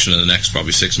correction in the next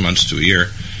probably 6 months to a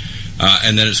year,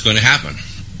 and then it's going to happen.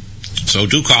 So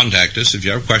do contact us. If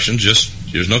you have questions,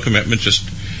 there's no commitment, just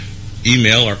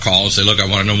email or call and say, look, I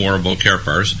want to know more about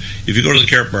KARATBARS. If you go to the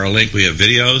KARATBAR link, we have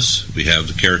videos, we have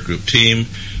the Karat Group team,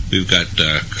 we've got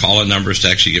call-in numbers to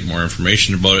actually get more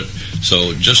information about it.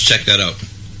 So just check that out.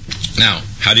 Now,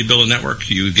 how do you build a network?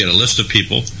 You get a list of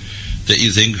people that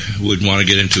you think would want to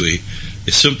get into a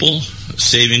simple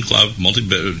saving club,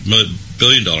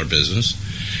 multi-billion-dollar business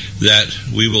that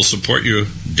we will support you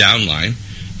downline,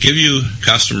 give you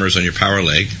customers on your power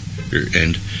leg,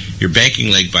 and your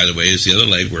banking leg, by the way, is the other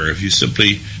leg where if you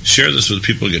simply share this with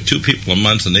people, you get 2 people a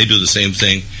month and they do the same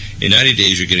thing, in 90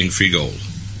 days you're getting free gold.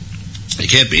 You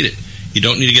can't beat it. You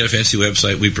don't need to get a fancy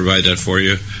website. We provide that for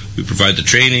you. We provide the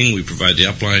training. We provide the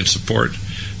upline support.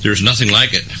 There's nothing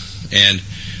like it. And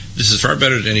this is far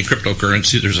better than any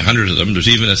cryptocurrency. There's 100 of them. There's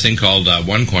even a thing called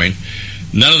OneCoin.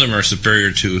 None of them are superior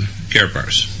to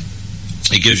KARATBARS.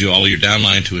 It gives you all your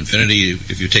downline to infinity.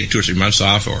 If you take 2 or 3 months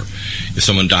off, or if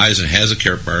someone dies and has a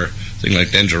KARATBAR, thing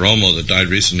like Dan Geromo that died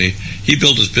recently, he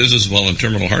built his business while in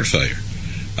terminal heart failure.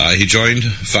 He joined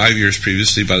 5 years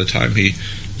previously. By the time he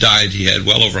died, he had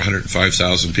well over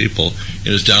 105,000 people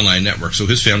in his downline network. So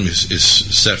his family is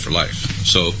set for life.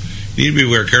 So you need to be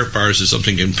aware KARATBARS is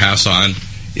something you can pass on.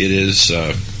 It is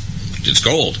it's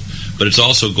gold, but it's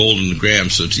also gold in the gram,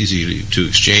 so it's easy to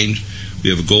exchange. We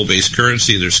have a gold-based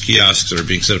currency. There's kiosks that are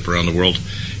being set up around the world,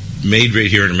 made right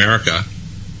here in America,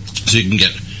 so you can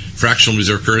get fractional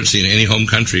reserve currency in any home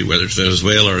country, whether it's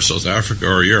Venezuela or South Africa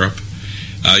or Europe,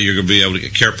 You're going to be able to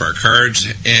get KARATBAR cards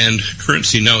and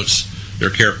currency notes. There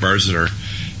are KARATBARs that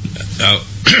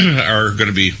are going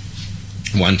to be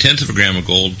 1/10 of a gram of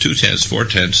gold, 2/10,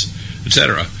 4/10,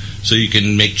 etc. So you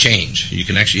can make change. You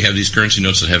can actually have these currency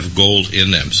notes that have gold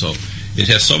in them. So it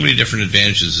has so many different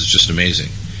advantages. It's just amazing.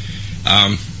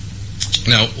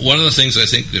 Now, one of the things I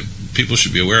think that people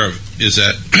should be aware of is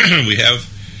that we have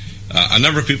a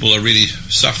number of people are really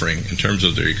suffering in terms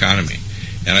of their economy.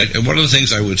 And one of the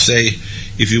things I would say,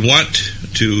 if you want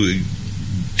to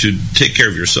take care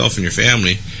of yourself and your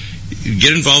family,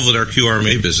 get involved with our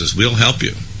QRMA business. We'll help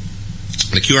you.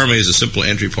 The QRMA is a simple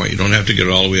entry point. You don't have to get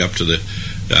all the way up to the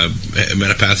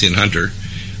Metapathian Hunter.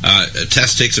 A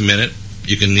test takes a minute.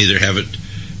 You can either have it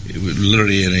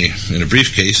literally in a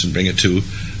briefcase and bring it to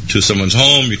someone's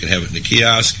home. You can have it in a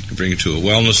kiosk. You can bring it to a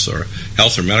wellness or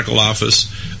health or medical office.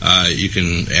 You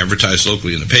can advertise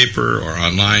locally in the paper or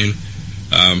online.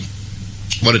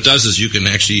 What it does is you can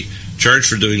actually charge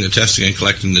for doing the testing and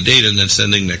collecting the data and then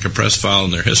sending that compressed file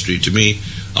and their history to me.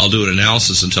 I'll do an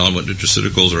analysis and tell them what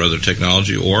nutraceuticals or other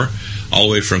technology, or all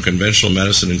the way from conventional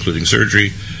medicine, including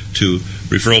surgery, to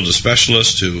referral to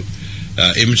specialists, to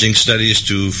imaging studies,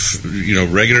 to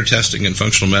regular testing and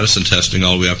functional medicine testing,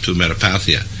 all the way up to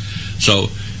metapathia. So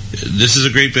this is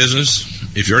a great business.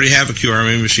 If you already have a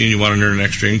QRMA machine, you want to earn an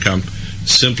extra income,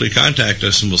 simply contact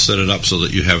us and we'll set it up so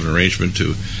that you have an arrangement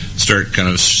to start kind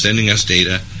of sending us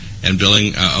data and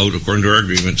billing out according to our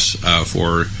agreements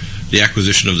for the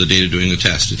acquisition of the data doing the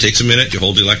test. It takes a minute. You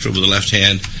hold the electrode with the left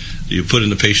hand. You put in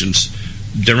the patient's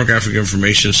demographic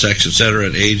information, sex, etc.,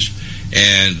 and age,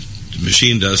 and the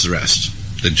machine does the rest.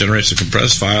 It generates a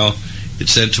compressed file.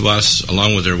 It's sent to us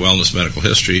along with their wellness medical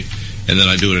history, and then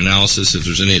I do an analysis. If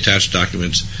there's any attached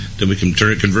documents, then we can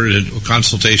convert it into a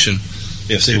consultation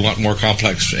if they want more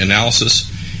complex analysis.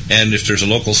 And if there's a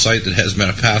local site that has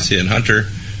metapathia and Hunter,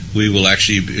 we will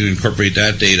actually incorporate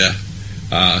that data,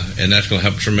 and that's going to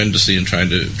help tremendously in trying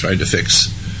to fix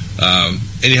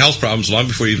any health problems long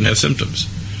before you even have symptoms.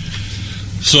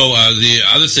 So the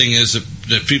other thing is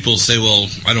that people say, well,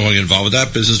 I don't want to get involved with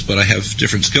that business, but I have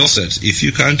different skill sets. If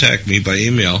you contact me by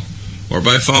email or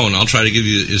by phone, I'll try to give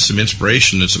you some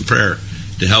inspiration and some prayer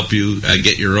to help you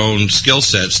get your own skill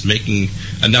sets, making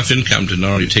enough income to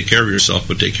not only take care of yourself,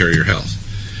 but take care of your health.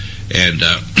 And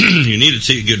you need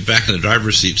to get back in the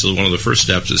driver's seat. So one of the first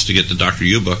steps is to get the Dr.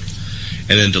 U book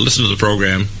and then to listen to the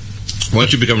program.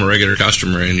 Once you become a regular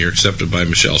customer and you're accepted by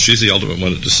Michelle, she's the ultimate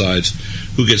one that decides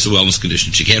who gets the wellness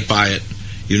condition. She can't buy it,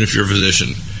 even if you're a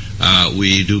physician.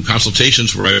 We do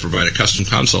consultations where I provide a custom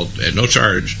consult at no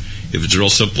charge if it's a real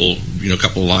simple,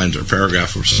 couple of lines or a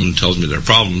paragraph where someone tells me their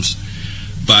problems.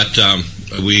 But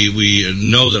we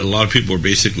know that a lot of people are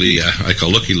basically, I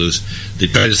call looky-loos. They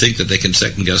try to think that they can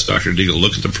second-guess Dr. DEAGLE,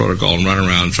 look at the protocol, and run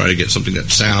around and try to get something that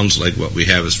sounds like what we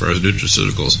have as far as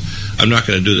nutraceuticals. I'm not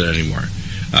going to do that anymore.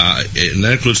 And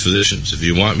that includes physicians. If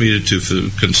you want me to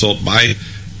consult by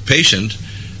patient,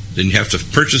 then you have to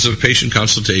purchase a patient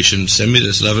consultation, send me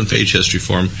this 11-page history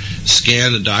form,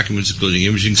 scan the documents including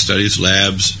imaging studies,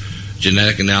 labs,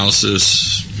 genetic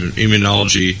analysis,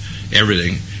 immunology,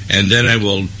 everything. And then I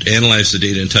will analyze the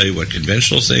data and tell you what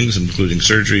conventional things, including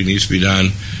surgery, needs to be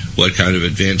done, what kind of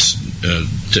advanced,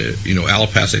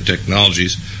 allopathic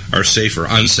technologies are safe or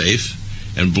unsafe.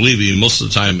 And believe me, most of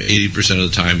the time, 80% of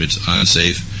the time, it's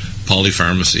unsafe.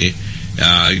 Polypharmacy.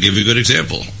 I'll give you a good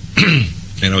example.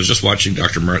 And I was just watching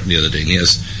Dr. Martin the other day, and he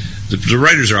has the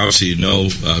writers are obviously know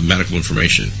medical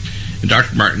information. And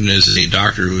Dr. Martin is a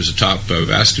doctor who is a top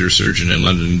vascular surgeon in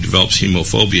London and develops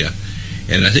hemophobia.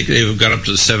 And I think they've got up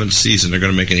to the 7th season. They're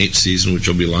going to make an 8th season, which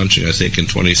will be launching, I think, in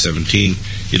 2017.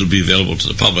 It'll be available to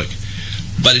the public.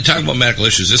 But in talking about medical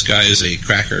issues, this guy is a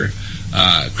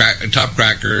top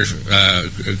cracker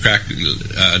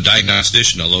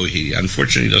diagnostician, although he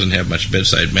unfortunately doesn't have much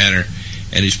bedside manner,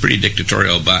 and he's pretty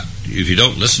dictatorial. But if you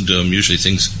don't listen to him, usually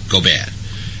things go bad.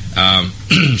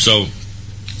 So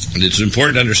it's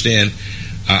important to understand.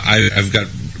 I've got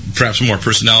perhaps more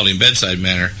personality and bedside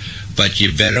manner, but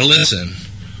you better listen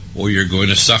or you're going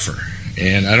to suffer.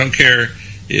 And I don't care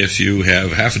if you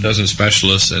have half a dozen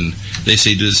specialists and they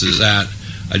say this is that.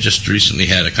 I just recently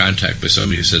had a contact with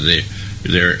somebody who said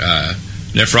their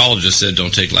nephrologist said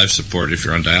don't take life support if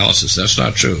you're on dialysis. That's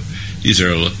not true. These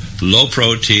are low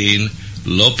protein,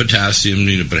 low potassium,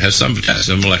 but it has some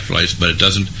potassium electrolytes, but it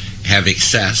doesn't have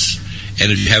excess.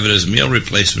 And if you have it as a meal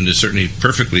replacement, it's certainly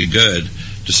perfectly good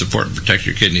to support and protect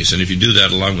your kidneys. And if you do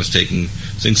that along with taking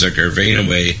things like Arvane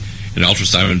away and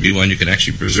ultrasound B1, you can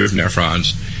actually preserve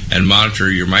nephrons and monitor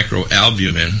your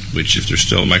microalbumin, which if there's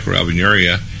still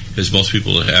microalbuminuria, because most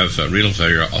people that have renal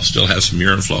failure will still have some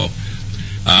urine flow.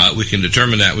 We can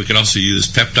determine that. We can also use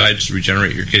peptides to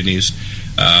regenerate your kidneys,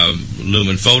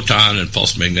 lumen photon and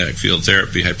pulse magnetic field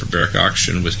therapy, hyperbaric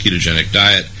oxygen with ketogenic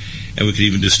diet, and we can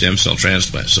even do stem cell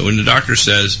transplants. So when the doctor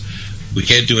says, we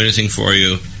can't do anything for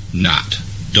you,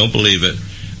 don't believe it.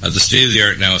 The state of the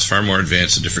art now is far more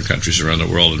advanced in different countries around the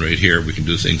world, and right here we can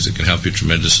do things that can help you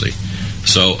tremendously.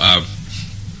 So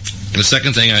the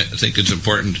second thing I think is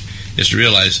important is to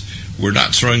realize we're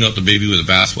not throwing out the baby with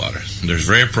the bathwater. There's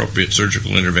very appropriate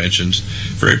surgical interventions,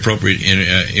 very appropriate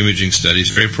imaging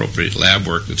studies, very appropriate lab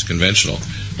work that's conventional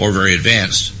or very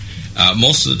advanced.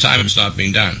 Most of the time it's not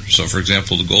being done. So, for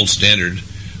example, the gold standard,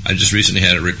 I just recently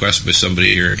had a request by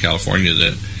somebody here in California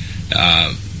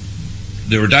that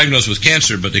they were diagnosed with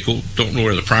cancer, but they don't know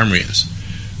where the primary is.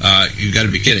 You've got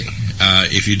to be kidding.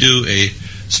 If you do a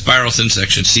spiral thin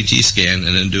section CT scan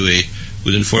and then do a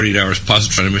within 48 hours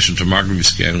positron emission tomography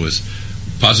scan with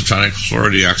positronic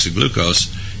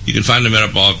fluorodeoxyglucose, you can find the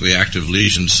metabolically active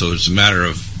lesions, so it's a matter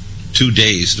of 2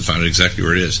 days to find out exactly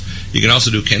where it is. You can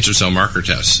also do cancer cell marker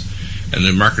tests, and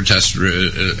the marker tests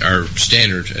are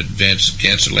standard at advanced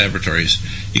cancer laboratories.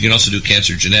 You can also do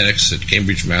cancer genetics at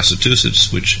Cambridge,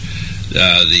 Massachusetts, which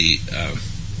the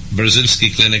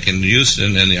Brzezinski Clinic in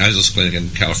Houston and the Isles Clinic in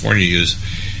California use.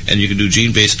 And you can do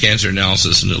gene-based cancer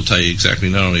analysis, and it'll tell you exactly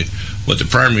not only what the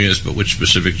primary is, but which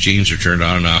specific genes are turned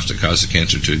on and off to cause the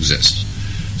cancer to exist.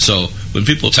 So when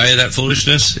people tell you that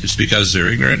foolishness, it's because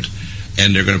they're ignorant,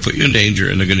 and they're going to put you in danger,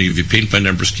 and they're going to give you paint by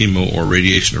numbers chemo or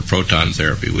radiation or proton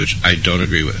therapy, which I don't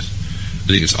agree with. I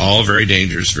think it's all very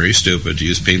dangerous, very stupid to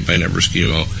use paint by numbers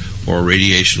chemo or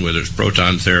radiation, whether it's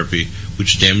proton therapy,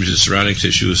 which damages surrounding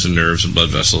tissues and nerves and blood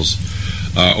vessels,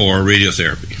 or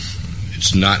radiotherapy.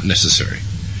 It's not necessary.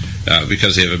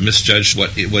 Because they have misjudged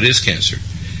what is cancer.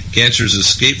 Cancer is an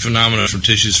escape phenomenon from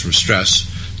tissues from stress.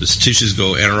 The tissues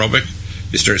go anaerobic.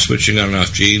 They start switching on and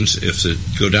off genes. If they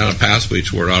go down a pathway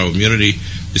toward autoimmunity,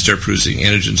 they start producing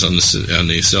antigens on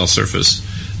the cell surface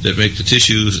that make the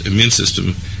tissue's immune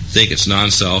system think it's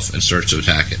non-self and starts to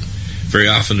attack it. Very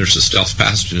often there's a stealth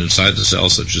pathogen inside the cell,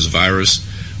 such as a virus,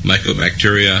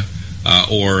 mycobacteria,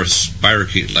 or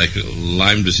spirochete, like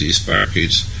Lyme disease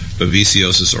spirochetes,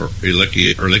 babesiosis or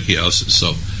ehrlichiosis.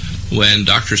 So when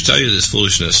doctors tell you this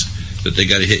foolishness, that they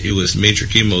got to hit you with major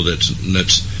chemo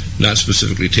that's not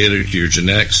specifically tailored to your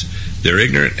genetics, they're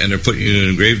ignorant and they're putting you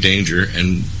in grave danger,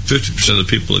 and 50% of the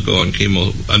people that go on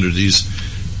chemo under these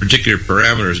particular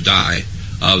parameters die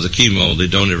of the chemo. They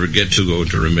don't ever get to go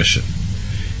into remission.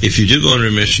 If you do go in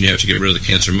remission, you have to get rid of the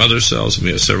cancer mother cells, and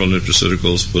we have several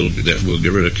nutraceuticals that will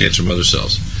get rid of cancer mother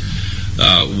cells.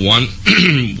 One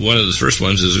of the first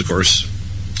ones is, of course,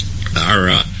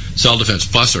 our Cell Defense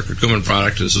Plus, our curcumin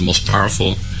product, is the most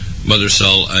powerful mother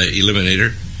cell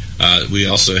eliminator. We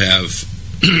also have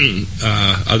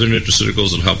other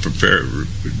nutraceuticals that help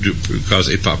cause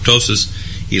apoptosis,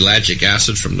 elagic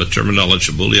acid from the Terminella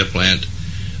chabulia plant,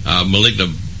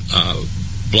 malignant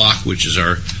block, which is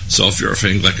our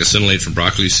sulforaphane glycosinolate from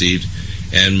broccoli seed,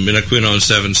 and minoquinone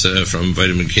 7 from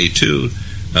vitamin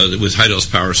K2 with high-dose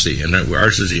Power C. And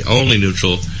ours is the only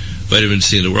neutral vitamin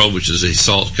C in the world, which is a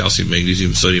salt, calcium,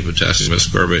 magnesium, sodium, potassium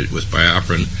ascorbate with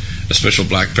bioperin, a special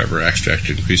black pepper extract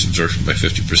to increase absorption by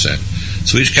 50%.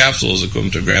 So each capsule is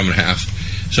equivalent to a gram and a half.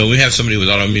 So we have somebody with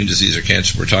autoimmune disease or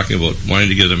cancer, we're talking about wanting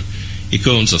to give them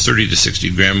equivalents of 30 to 60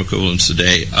 gram equivalents a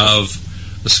day of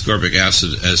ascorbic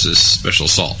acid as a special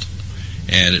salt.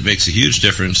 And it makes a huge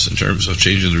difference in terms of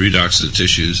changing the redox of the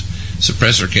tissues,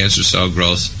 suppress our cancer cell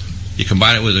growth. You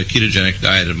combine it with a ketogenic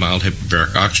diet and mild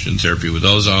hyperbaric oxygen therapy with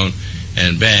ozone,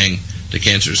 and bang, the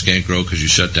cancers can't grow because you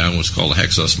shut down what's called a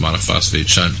hexose monophosphate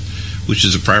shunt, which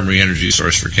is a primary energy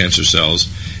source for cancer cells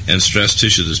and stress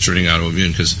tissue that's turning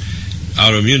autoimmune, because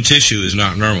autoimmune tissue is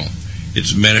not normal.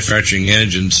 It's manufacturing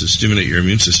antigens to stimulate your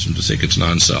immune system to think it's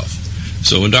non-self.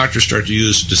 So when doctors start to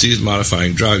use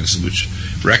disease-modifying drugs, which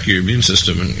wreck your immune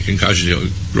system and can cause you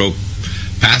to grow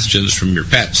pathogens from your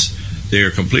pets, they are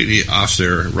completely off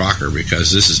their rocker,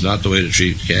 because this is not the way to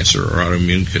treat cancer or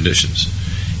autoimmune conditions.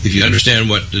 If you understand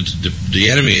what the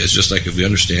enemy is, just like if we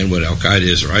understand what Al-Qaeda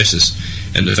is or ISIS,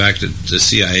 and the fact that the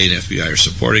CIA and FBI are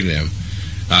supporting them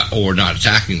or not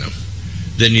attacking them,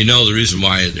 then you know the reason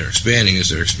why they're expanding is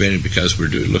they're expanding because we're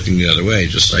looking the other way,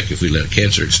 just like if we let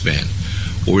cancer expand,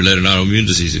 or we let an autoimmune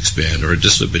disease expand, or a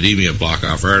dyslipidemia block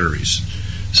off arteries.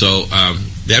 So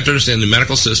they have to understand the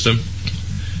medical system,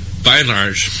 by and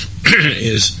large,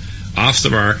 is off the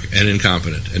mark and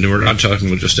incompetent. And we're not talking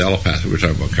about just allopathy, we're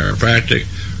talking about chiropractic,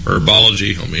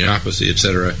 herbology, homeopathy,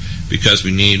 etc., because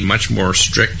we need much more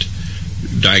strict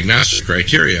diagnostic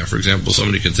criteria. For example,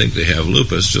 somebody can think they have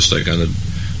lupus, just like on the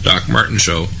Doc Martin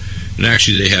show, and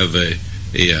actually they have a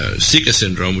Zika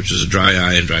syndrome, which is a dry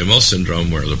eye and dry mouth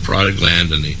syndrome, where the parotid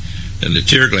gland and the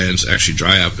tear glands actually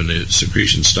dry up and the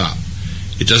secretions stop.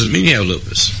 It doesn't mean you have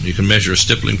lupus. You can measure a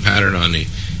stippling pattern on the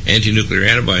anti-nuclear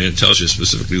antibody, and it tells you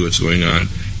specifically what's going on.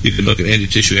 You can look at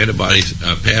anti-tissue antibody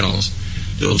panels.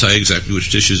 It will tell you exactly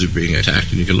which tissues are being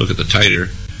attacked, and you can look at the titer,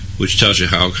 which tells you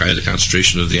how high the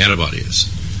concentration of the antibody is.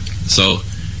 So,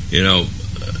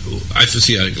 I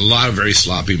see a lot of very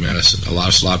sloppy medicine, a lot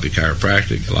of sloppy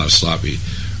chiropractic, a lot of sloppy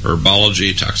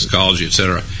herbology, toxicology,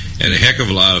 etc., and a heck of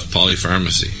a lot of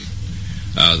polypharmacy.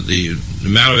 The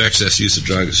amount of excess use of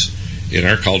drugs in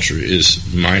our culture is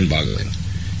mind-boggling.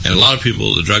 And a lot of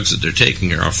people, the drugs that they're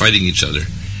taking are fighting each other.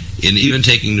 And even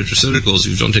taking nutraceuticals,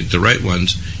 if you don't take the right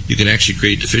ones, you can actually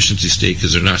create deficiency state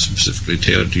because they're not specifically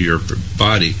tailored to your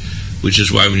body, which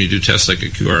is why when you do tests like a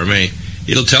QRMA,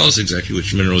 it'll tell us exactly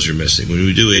which minerals you're missing. When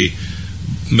we do a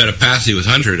metapathy with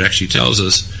Hunter, it actually tells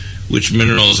us which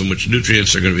minerals and which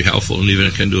nutrients are going to be helpful, and even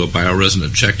it can do a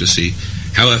bioresonant check to see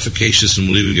how efficacious, and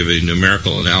we'll even give a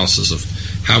numerical analysis of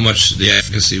how much the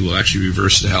efficacy will actually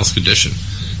reverse the health condition,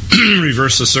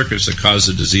 reverse the circuits that cause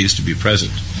the disease to be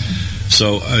present.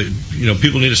 So,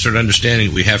 people need to start understanding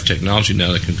that we have technology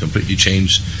now that can completely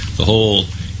change the whole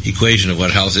equation of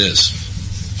what health is.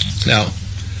 Now,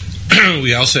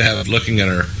 we also have, looking at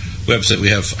our website, we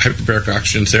have hyperbaric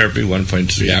oxygen therapy,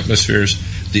 1.3 atmospheres.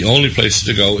 The only place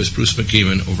to go is Bruce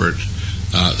McKeeman over at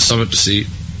Summit to see.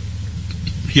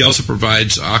 He also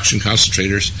provides oxygen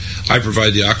concentrators. I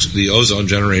provide the ozone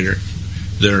generator.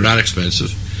 They're not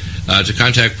expensive. To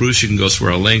contact Bruce, you can go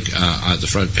through our link at the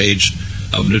front page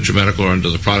of Nutrimedical or under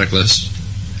the product list.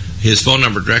 His phone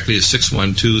number directly is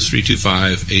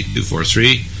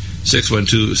 612-325-8243,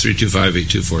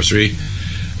 612-325-8243.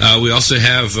 We also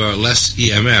have less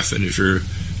EMF, and if you're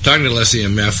talking to less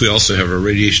EMF, we also have a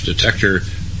radiation detector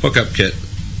hookup kit,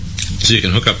 so you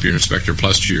can hook up your Inspector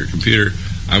Plus to your computer.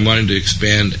 I'm wanting to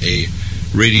expand a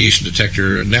radiation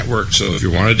detector network, so if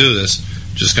you want to do this,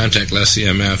 just contact less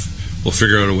EMF. We'll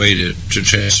figure out a way to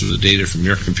transfer the data from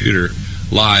your computer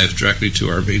live directly to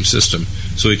our main system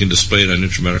so we can display it on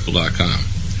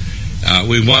Nutrimedical.com.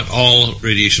 We want all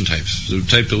radiation types. The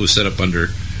type that was set up under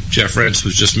Jeff Rentz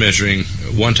was just measuring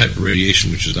one type of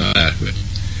radiation, which is not adequate.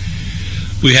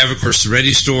 We have, of course, the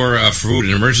Ready Store for food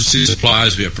and emergency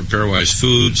supplies. We have PrepareWise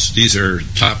Foods. These are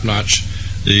top-notch.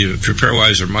 The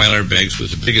PrepareWise are Mylar bags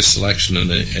with the biggest selection,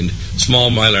 and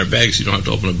small Mylar bags, you don't have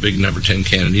to open a big number 10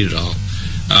 can and eat it all.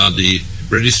 The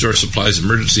Ready Store supplies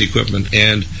emergency equipment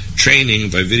and training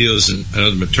by videos and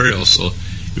other materials, so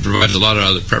it provides a lot of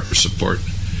other prepper support.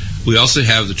 We also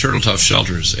have the Turtle Tough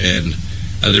shelters, and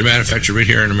they're manufactured right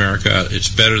here in America. It's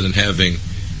better than having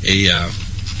a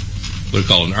what we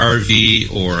call an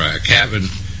RV or a cabin,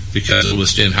 because it'll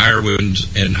withstand higher winds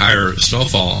and higher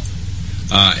snowfall,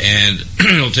 and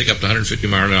it'll take up to 150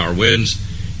 mile an hour winds.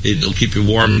 It'll keep you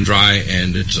warm and dry,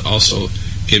 and it's also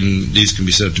these can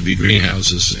be set up to be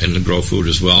greenhouses and to grow food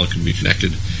as well. It can be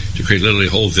connected to create literally a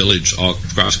whole village all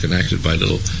cross-connected by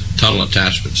little tunnel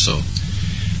attachments. So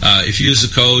if you use the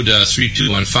code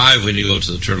 3215 when you go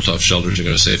to the Turtle Tough shelters, you're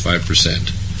going to save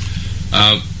 5%.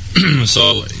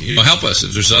 So, help us.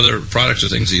 If there's other products or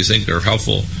things that you think are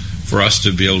helpful for us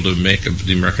to be able to make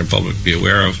the American public be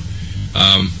aware of,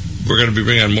 we're going to be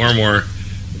bringing on more and more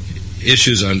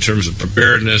issues on terms of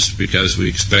preparedness, because we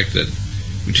expect that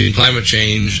between climate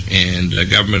change and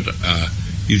government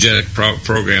eugenic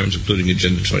programs, including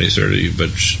Agenda 2030,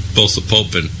 but both the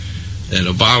Pope and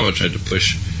Obama tried to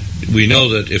push, we know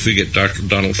that if we get Dr.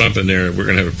 Donald Trump in there, we're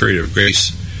going to have a period of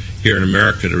grace here in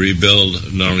America to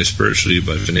rebuild, not only spiritually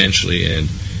but financially and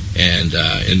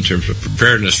in terms of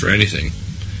preparedness for anything,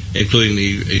 including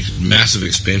the massive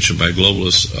expansion by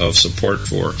globalists of support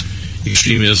for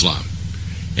extreme Islam.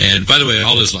 And by the way,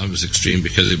 all Islam is extreme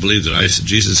because they believe that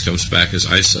Jesus comes back as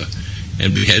Isa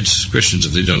and beheads Christians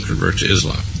if they don't convert to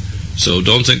Islam. So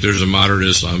don't think there's a moderate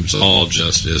Islam. It's all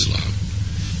just Islam.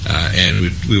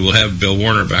 And we will have Bill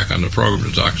Warner back on the program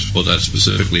to talk about that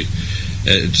specifically.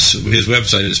 His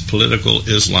website is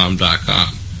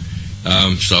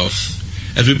politicalislam.com. So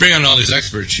as we bring on all these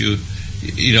experts, you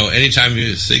anytime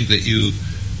you think that you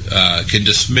can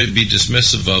be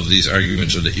dismissive of these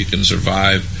arguments, or that you can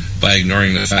survive by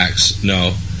ignoring the facts,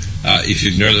 no. If you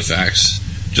ignore the facts,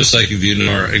 just like if you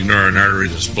ignore an artery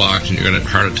that's blocked and you're going to have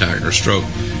a heart attack or stroke,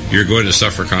 you're going to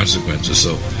suffer consequences.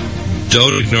 So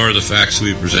don't ignore the facts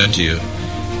we present to you.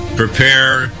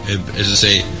 Prepare, as I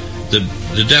say, the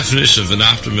definition of an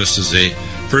optimist is a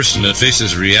person that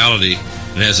faces reality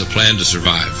and has a plan to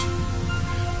survive.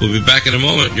 We'll be back in a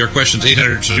moment. Your questions,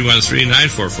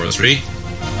 800-313-9443.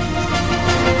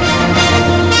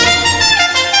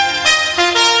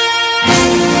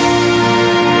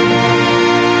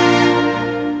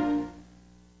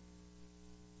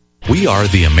 We are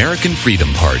the American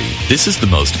Freedom Party. This is the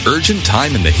most urgent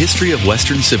time in the history of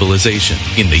Western civilization.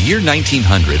 In the year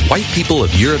 1900, white people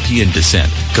of European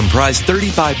descent comprised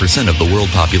 35% of the world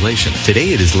population.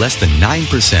 Today it is less than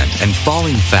 9% and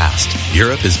falling fast.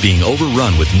 Europe is being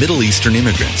overrun with Middle Eastern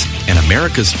immigrants, and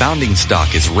America's founding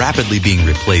stock is rapidly being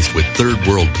replaced with third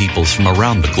world peoples from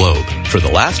around the globe. For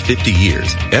the last 50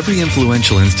 years, every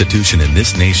influential institution in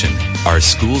this nation, our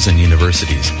schools and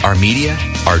universities, our media,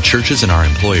 our churches, and our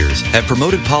employers have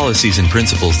promoted policies and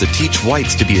principles that teach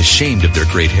whites to be ashamed of their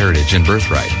great heritage and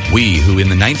birthright. We, who in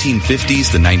the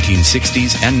 1950s, the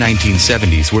 1960s, and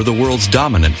 1970s were the world's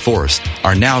dominant force,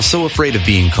 are now so afraid of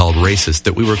being called racist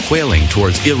that we were quailing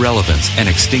towards irrelevance and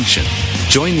extinction.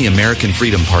 Join the American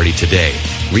Freedom Party today.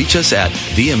 Reach us at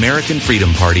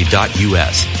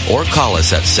theamericanfreedomparty.us or call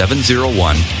us at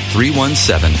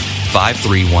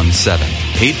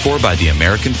 701-317-5317. Paid for by the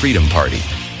American Freedom Party.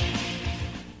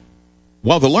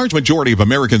 While the large majority of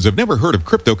Americans have never heard of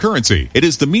cryptocurrency, it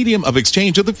is the medium of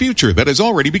exchange of the future that has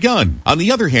already begun. On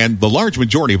the other hand, the large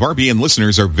majority of RBN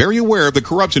listeners are very aware of the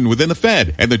corruption within the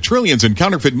Fed and the trillions in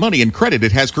counterfeit money and credit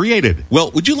it has created.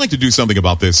 Well, would you like to do something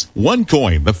about this?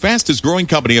 OneCoin, the fastest growing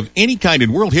company of any kind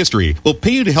in world history, will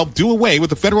pay you to help do away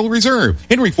with the Federal Reserve.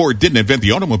 Henry Ford didn't invent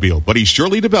the automobile, but he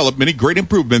surely developed many great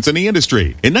improvements in the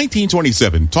industry. In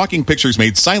 1927, talking pictures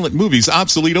made silent movies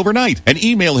obsolete overnight, and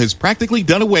email has practically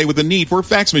done away with the need for a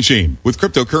fax machine. With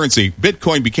cryptocurrency,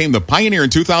 Bitcoin became the pioneer in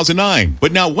 2009.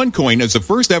 But now OneCoin, as the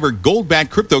first ever gold-backed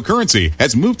cryptocurrency,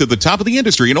 has moved to the top of the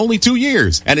industry in only 2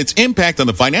 years, and its impact on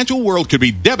the financial world could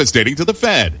be devastating to the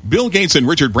Fed. Bill Gates and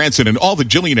Richard Branson and all the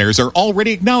billionaires are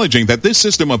already acknowledging that this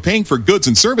system of paying for goods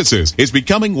and services is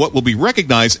becoming what will be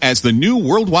recognized as the new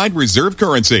worldwide reserve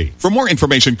currency. For more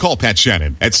information, call Pat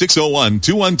Shannon at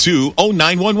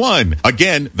 601-212-0911.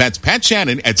 Again, that's Pat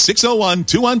Shannon at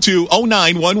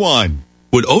 601-212-0911.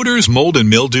 Would odors, mold, and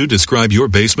mildew describe your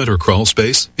basement or crawl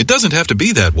space? It doesn't have to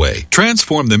be that way.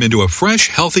 Transform them into a fresh,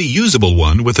 healthy, usable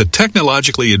one with the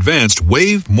technologically advanced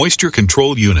Wave Moisture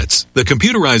Control Units. The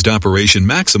computerized operation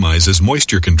maximizes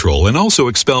moisture control and also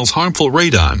expels harmful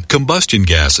radon, combustion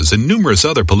gases, and numerous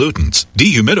other pollutants.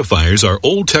 Dehumidifiers are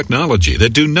old technology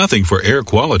that do nothing for air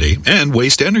quality and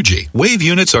waste energy. Wave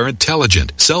units are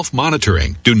intelligent,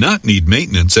 self-monitoring, do not need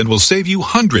maintenance, and will save you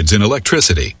hundreds in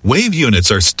electricity. Wave units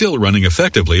are still running effectively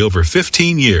over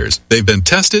 15 years. They've been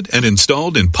tested and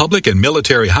installed in public and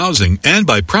military housing and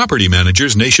by property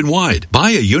managers nationwide.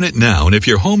 Buy a unit now, and if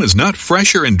your home is not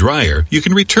fresher and drier, you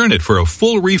can return it for a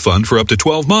full refund for up to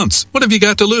 12 months. What have you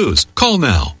got to lose? Call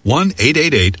now.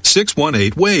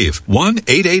 1-888-618-WAVE.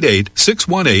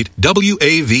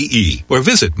 1-888-618-WAVE. Or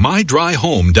visit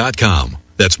mydryhome.com.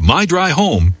 That's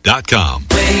mydryhome.com.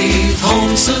 Wave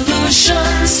Home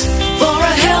Solutions for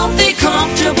a healthy,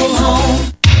 comfortable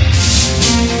home.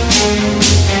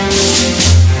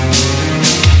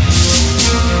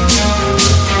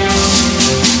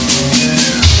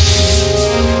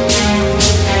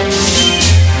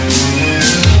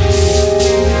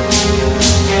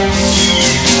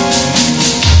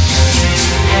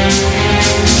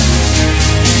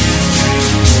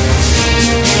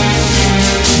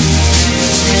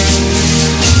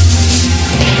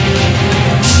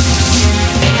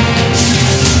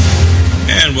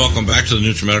 And welcome back to the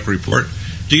Nutrimedical Report.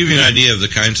 To give you an idea of the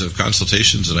kinds of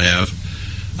consultations that I have,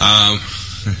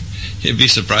 you'd be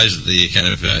surprised at the kind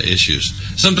of issues.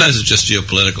 Sometimes it's just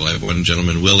geopolitical. I have one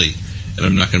gentleman, Willie, and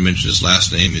I'm not going to mention his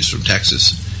last name. He's from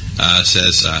Texas.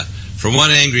 Says, from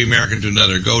one angry American to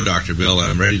another, go, Dr. Bill.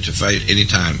 I'm ready to fight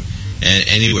anytime and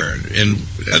anywhere. And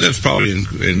that's probably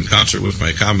in concert with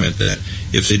my comment that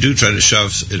if they do try to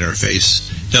shove in our face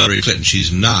Hillary Clinton,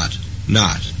 she's not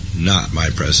my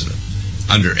president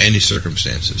under any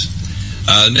circumstances.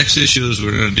 Next issue is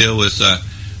we're going to deal with a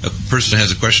person has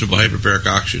a questionable hyperbaric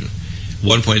oxygen,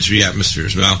 1.3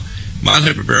 atmospheres. Now, mild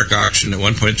hyperbaric oxygen at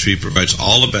 1.3 provides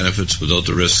all the benefits without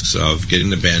the risks of getting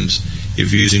the bends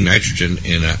if you're using nitrogen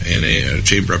in a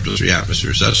chamber up to 3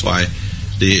 atmospheres. That's why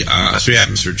the 3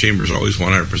 atmosphere chambers are always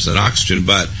 100% oxygen,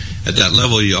 but at that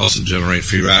level you also generate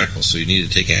free radicals, so you need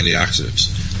to take antioxidants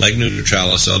like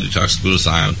Nutritralis, cell detox,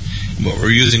 glutathione. What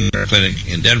we're using in our clinic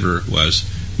in Denver was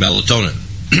melatonin,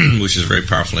 which is a very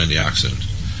powerful antioxidant.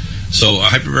 So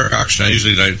hyperbaric oxygen, I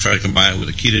usually try to combine it with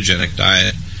a ketogenic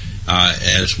diet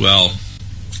as well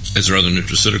as our other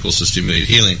nutraceuticals to stimulate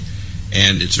healing,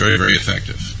 and it's very, very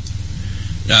effective.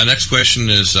 Now, next question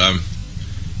is a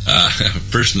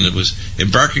person that was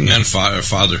embarking on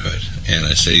fatherhood, and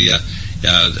I say,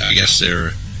 I guess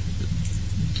their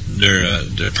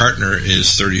partner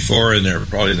is 34, and they're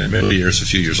probably in their middle years, a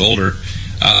few years older.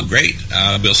 Great,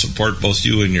 we'll support both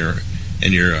you and your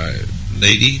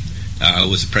lady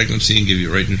with pregnancy and give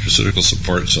you right nutraceutical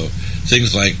support. So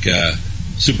things like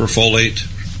superfolate,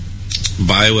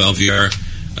 BioLVR,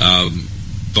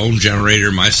 Bone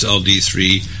Generator, MyCell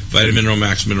D3, Vitamin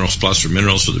Max Minerals Plus for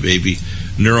minerals for the baby,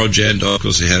 Neurogen,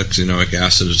 docosahexaenoic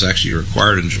acid is actually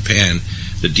required in Japan.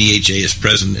 The DHA is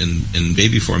present in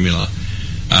baby formula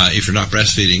if you're not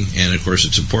breastfeeding, and of course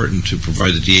it's important to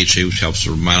provide the DHA, which helps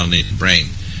to myelinate the brain.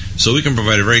 So we can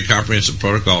provide a very comprehensive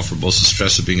protocol for both the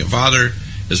stress of being a father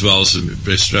as well as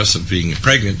the stress of being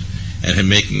pregnant and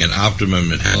making an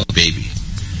optimum and healthy baby.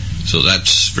 So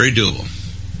that's very doable.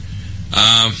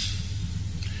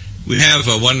 We have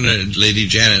one lady,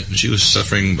 Janet, and she was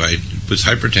suffering with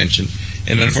hypertension,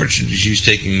 and unfortunately she's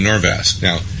taking Norvasc.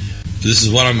 Now, this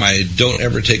is one of my don't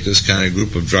ever take this kind of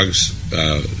group of drugs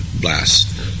blasts.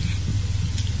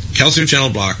 Calcium channel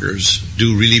blockers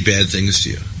do really bad things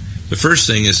to you. The first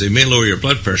thing is they may lower your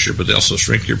blood pressure, but they also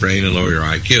shrink your brain and lower your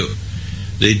IQ.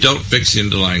 They don't fix the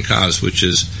underlying cause, which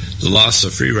is the loss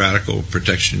of free radical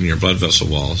protection in your blood vessel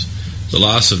walls, the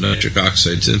loss of nitric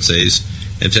oxide synthase,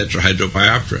 and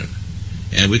tetrahydrobiopterin.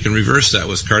 And we can reverse that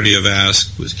with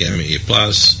Cardiovasc, with Gamma E+,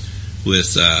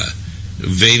 with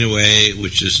Venuae,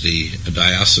 which is the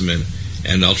diosmin,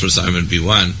 and ultrathymine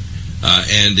B1,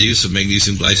 and the use of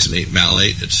magnesium glycinate,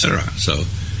 malate, etc. So,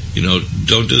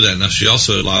 don't do that. Now, she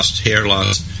also lost hair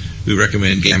loss. We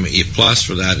recommend Gamma E+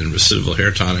 for that, and Recidival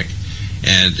Hair Tonic,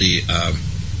 and the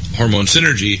Hormone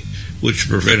Synergy, which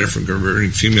prevented her from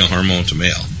converting female hormone to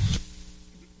male.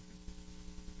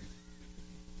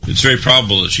 It's very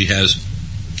probable that she has,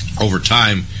 over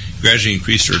time, gradually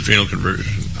increased her adrenal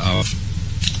conversion of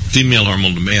female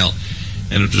hormone to male,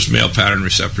 and if there's male pattern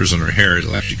receptors on her hair,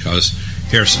 it'll actually cause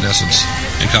hair senescence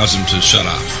and cause them to shut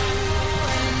off.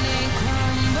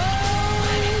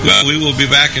 Well, we will be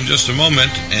back in just a moment,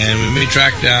 and we may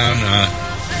track down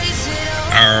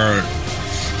our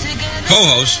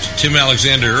co-host, Tim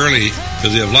Alexander, early,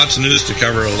 because we have lots of news to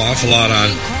cover, an awful lot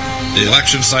on the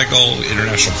election cycle,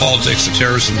 international politics, the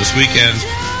terrorism this weekend,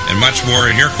 and much more.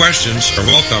 And your questions are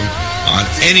welcome on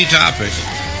any topic,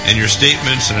 and your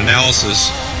statements and analysis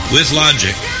with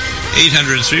logic.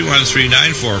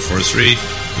 800-313-9443.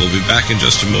 We'll be back in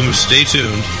just a moment. Stay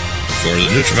tuned for the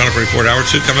Nutrimedical Report Hour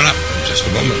 2 coming up in just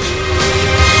a moment.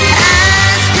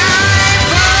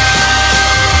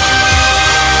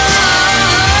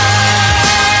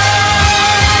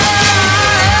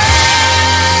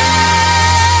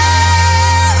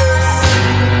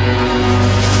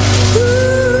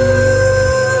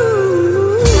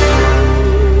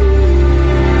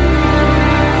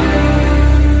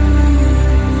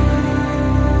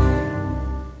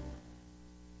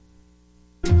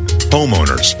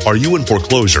 Homeowners, are you in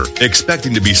foreclosure,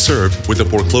 expecting to be served with a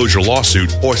foreclosure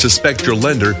lawsuit, or suspect your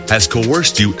lender has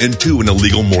coerced you into an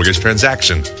illegal mortgage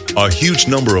transaction? A huge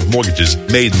number of mortgages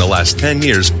made in the last 10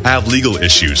 years have legal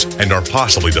issues and are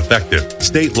possibly defective.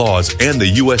 State laws and the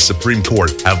U.S. Supreme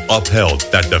Court have upheld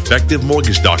that defective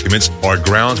mortgage documents are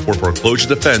grounds for foreclosure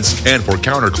defense and for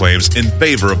counterclaims in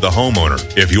favor of the homeowner.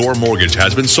 If your mortgage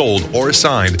has been sold or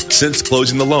assigned since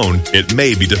closing the loan, it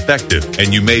may be defective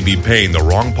and you may be paying the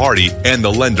wrong party, and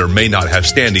the lender may not have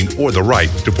standing or the right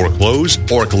to foreclose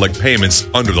or collect payments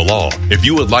under the law. If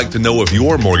you would like to know if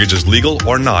your mortgage is legal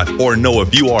or not, or know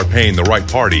if you are paying the right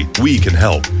party, we can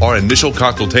help. Our initial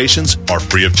consultations are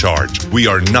free of charge. We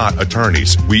are not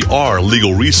attorneys. We are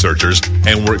legal researchers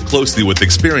and work closely with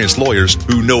experienced lawyers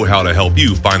who know how to help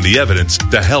you find the evidence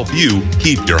to help you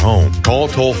keep your home. Call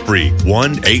toll-free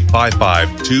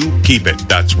 1-855-2-KEEP-IT.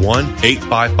 That's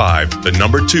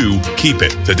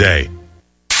 1-855-2-KEEP-IT today.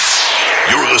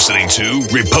 You're listening to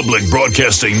Republic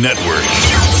Broadcasting Network,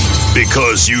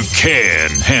 because you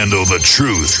can handle the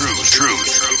truth.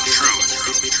 Truth.